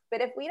somewhere. But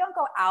if we don't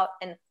go out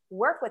and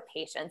work with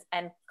patients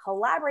and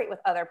collaborate with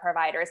other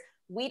providers,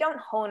 we don't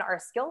hone our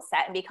skill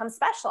set and become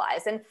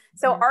specialized. And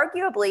so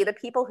arguably the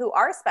people who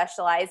are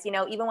specialized,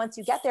 even once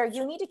you get there,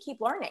 you need to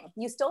keep learning.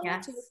 You still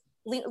need to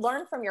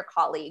learn from your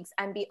colleagues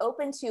and be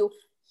open to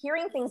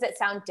hearing things that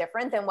sound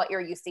different than what you're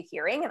used to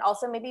hearing. And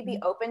also maybe be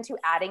open to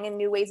adding in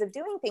new ways of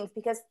doing things,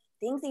 because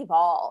things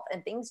evolve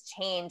and things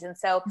change. And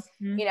so,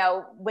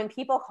 when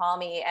people call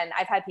me, and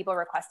I've had people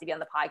request to be on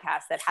the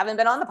podcast that haven't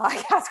been on the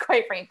podcast,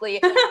 quite frankly,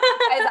 because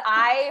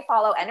I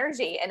follow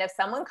energy. And if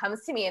someone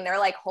comes to me and they're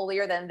like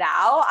holier than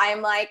thou,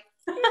 I'm like,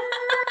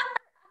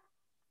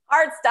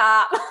 hard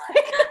stop.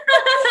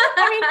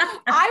 I mean,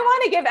 I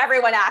want to give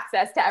everyone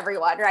access to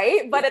everyone,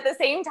 right? But at the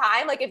same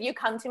time, like if you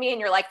come to me and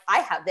you're like, I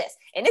have this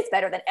and it's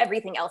better than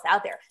everything else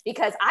out there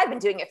because I've been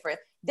doing it for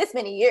this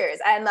many years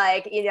and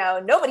like,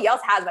 nobody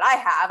else has what I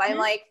have. I'm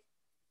like,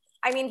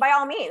 I mean, by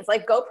all means,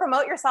 like go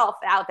promote yourself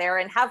out there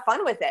and have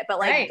fun with it. But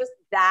like just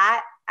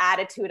that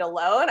attitude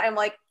alone, I'm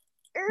like,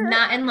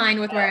 not in line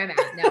with where I'm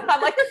at. No.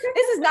 I'm like,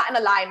 this is not in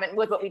alignment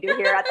with what we do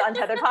here at the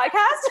Untethered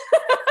podcast.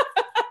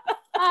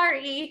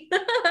 Sorry.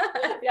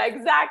 Yeah,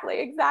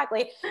 exactly.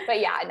 But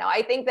yeah, no,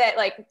 I think that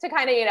like to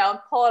kind of,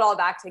 pull it all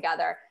back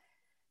together,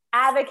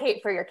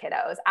 advocate for your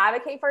kiddos,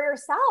 advocate for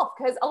yourself.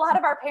 Because a lot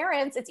of our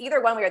parents, it's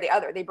either one way or the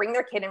other. They bring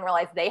their kid and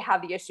realize they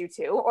have the issue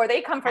too, or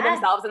they come for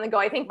themselves and then go,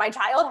 I think my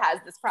child has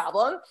this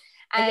problem.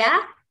 And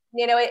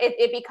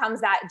it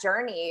becomes that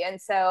journey.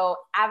 And so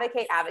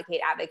advocate,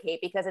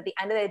 because at the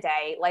end of the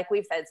day, like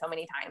we've said so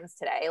many times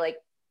today, like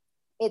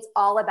it's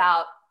all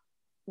about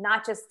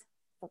not just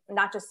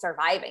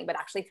surviving, but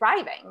actually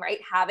thriving, right?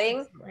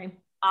 Having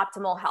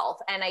optimal health.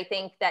 And I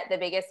think that the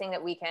biggest thing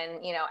that we can,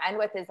 end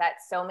with is that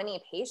so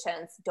many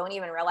patients don't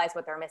even realize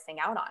what they're missing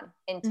out on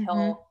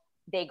until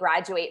they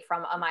graduate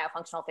from a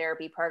myofunctional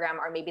therapy program,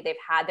 or maybe they've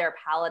had their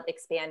palate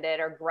expanded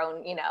or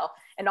grown,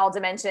 in all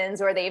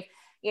dimensions, or they've,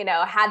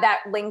 had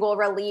that lingual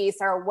release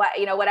or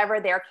whatever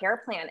their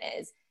care plan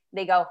is.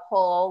 They go,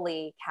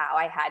 holy cow,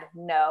 I had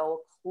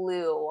no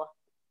clue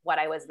what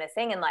I was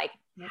missing, and like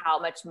how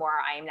much more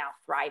I am now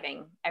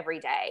thriving every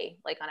day,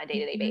 like on a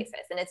day-to-day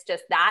basis. And it's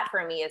just that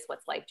for me is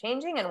what's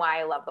life-changing and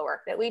why I love the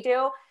work that we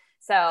do.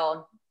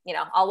 So,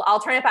 I'll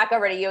turn it back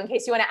over to you in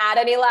case you want to add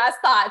any last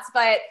thoughts,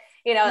 but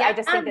I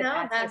just think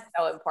that's just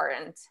so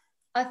important.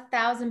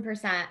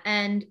 1,000%.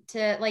 And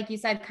to, like you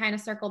said, kind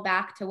of circle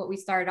back to what we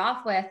started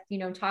off with,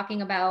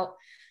 talking about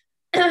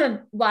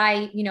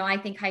why, I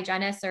think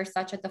hygienists are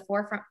such at the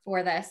forefront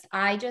for this.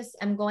 I just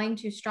am going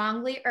to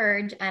strongly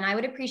urge, and I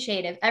would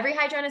appreciate if every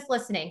hygienist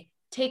listening,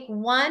 take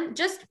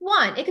just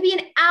one, it could be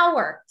an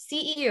hour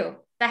CEU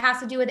that has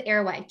to do with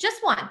Airway,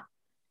 just one.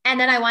 And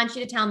then I want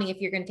you to tell me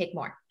if you're going to take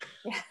more.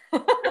 Yeah.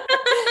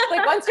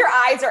 Like once your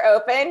eyes are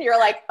open, you're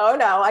like, oh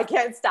no, I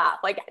can't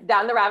stop. Like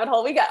down the rabbit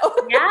hole we go.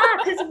 Yeah.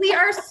 Because we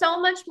are so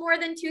much more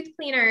than tooth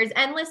cleaners.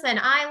 And listen,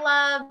 I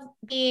love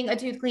being a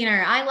tooth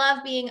cleaner. I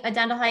love being a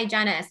dental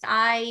hygienist.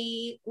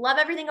 I love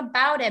everything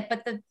about it,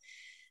 but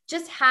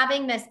just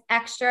having this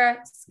extra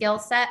skill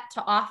set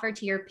to offer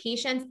to your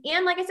patients.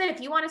 And like I said,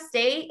 if you want to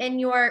stay in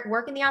your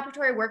work in the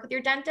operatory, work with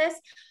your dentist,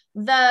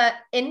 the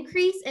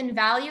increase in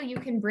value you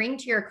can bring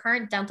to your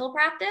current dental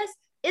practice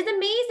is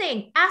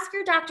amazing. Ask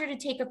your doctor to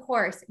take a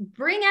course,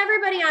 bring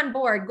everybody on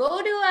board,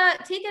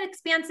 take an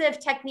expansive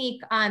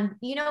technique on,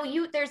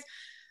 there's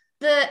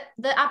the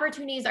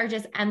opportunities are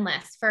just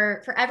endless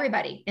for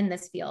everybody in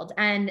this field.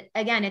 And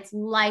again, it's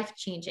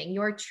life-changing.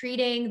 You're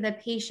treating the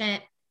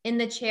patient in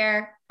the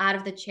chair, out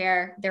of the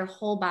chair, their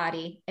whole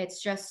body.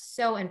 It's just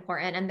so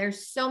important. And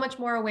there's so much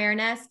more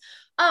awareness.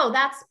 Oh,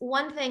 that's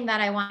one thing that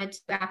I wanted to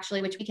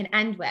actually, which we can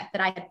end with,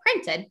 that I had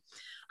printed.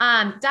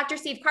 Dr.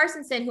 Steve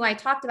Carsonson, who I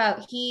talked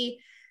about, he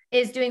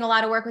is doing a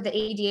lot of work with the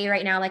ADA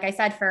right now, like I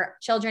said, for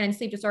children and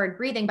sleep disordered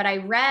breathing. But I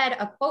read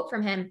a quote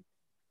from him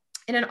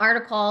in an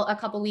article a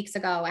couple weeks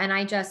ago, and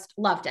I just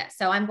loved it.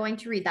 So I'm going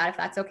to read that if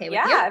that's okay with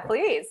you. Yeah,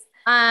 please.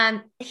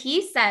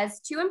 He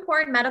says 2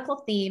 important medical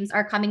themes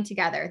are coming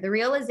together. The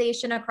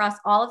realization across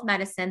all of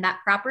medicine that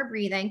proper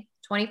breathing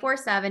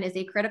 24/7 is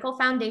a critical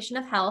foundation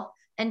of health,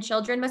 and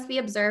children must be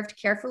observed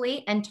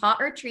carefully and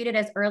taught or treated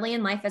as early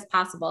in life as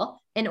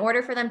possible in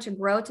order for them to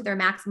grow to their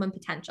maximum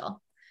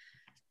potential.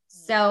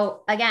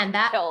 So again,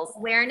 that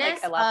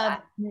awareness of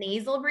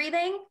nasal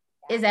breathing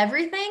is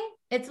everything.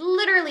 It's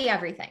literally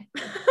everything.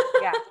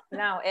 Yeah,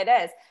 no, it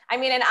is. I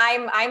mean, and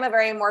I'm a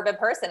very morbid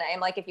person. I'm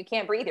like, if you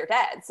can't breathe, you're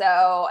dead.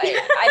 So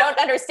I don't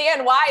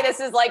understand why this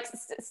is like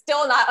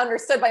still not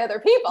understood by other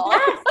people.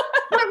 Yes.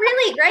 But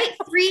really, right?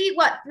 3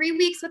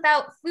 weeks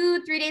without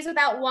food, 3 days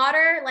without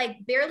water,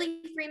 like barely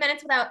 3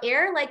 minutes without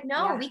air. Like,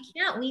 no, we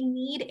can't. We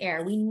need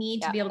air. We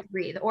need to be able to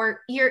breathe.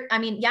 Or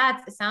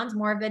it sounds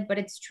morbid, but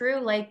it's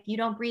true. Like you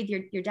don't breathe,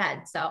 you're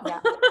dead. So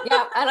yeah.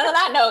 And on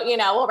that note,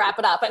 we'll wrap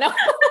it up. I know.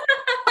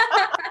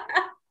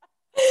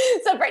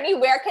 So Brittny,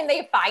 where can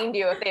they find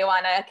you if they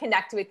want to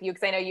connect with you?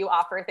 Because I know you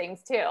offer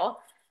things too.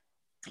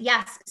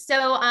 Yes.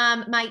 So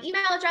my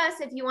email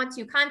address, if you want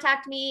to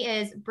contact me,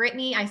 is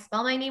Brittny, I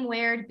spell my name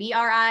weird,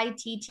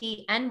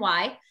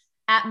 Brittny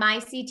at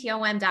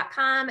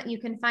myctom.com. You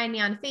can find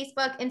me on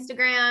Facebook,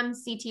 Instagram,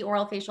 CT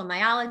Oral Facial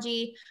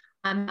Myology.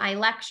 I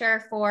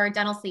lecture for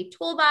Dental Sleep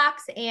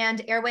Toolbox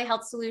and Airway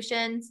Health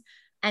Solutions.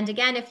 And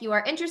again, if you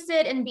are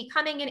interested in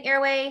becoming an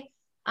Airway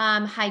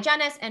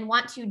hygienist and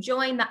want to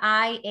join the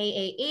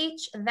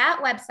IAAH, that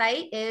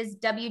website is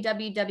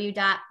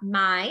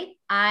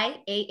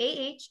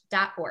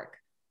www.myiaah.org.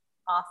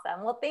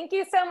 Awesome. Well, thank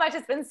you so much.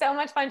 It's been so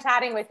much fun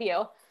chatting with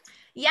you.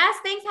 Yes.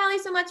 Thanks, Hallie,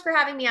 so much for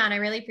having me on. I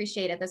really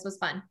appreciate it. This was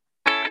fun.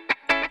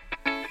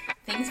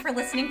 Thanks for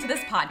listening to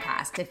this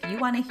podcast. If you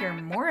want to hear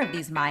more of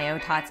these Myo,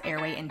 Tots,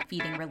 Airway, and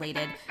feeding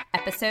related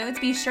episodes,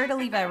 be sure to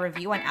leave a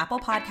review on Apple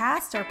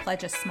Podcasts or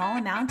pledge a small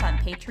amount on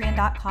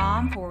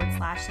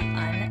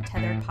patreon.com/the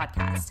Untethered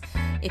Podcast.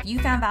 If you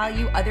found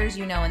value, others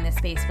in this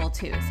space will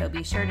too. So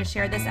be sure to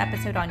share this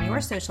episode on your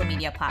social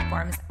media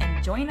platforms and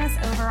join us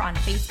over on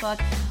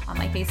Facebook, on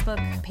my Facebook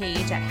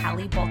page at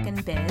Hallie Bulkin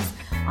Biz,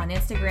 on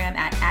Instagram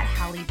at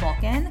Hallie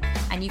Bulkin,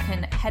 and you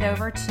can head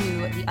over to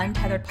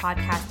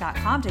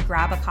theuntetheredpodcast.com to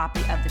grab a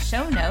copy of the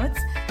show notes,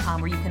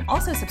 where you can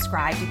also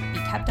subscribe to be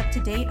kept up to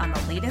date on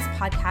the latest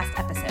podcast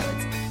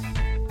episodes.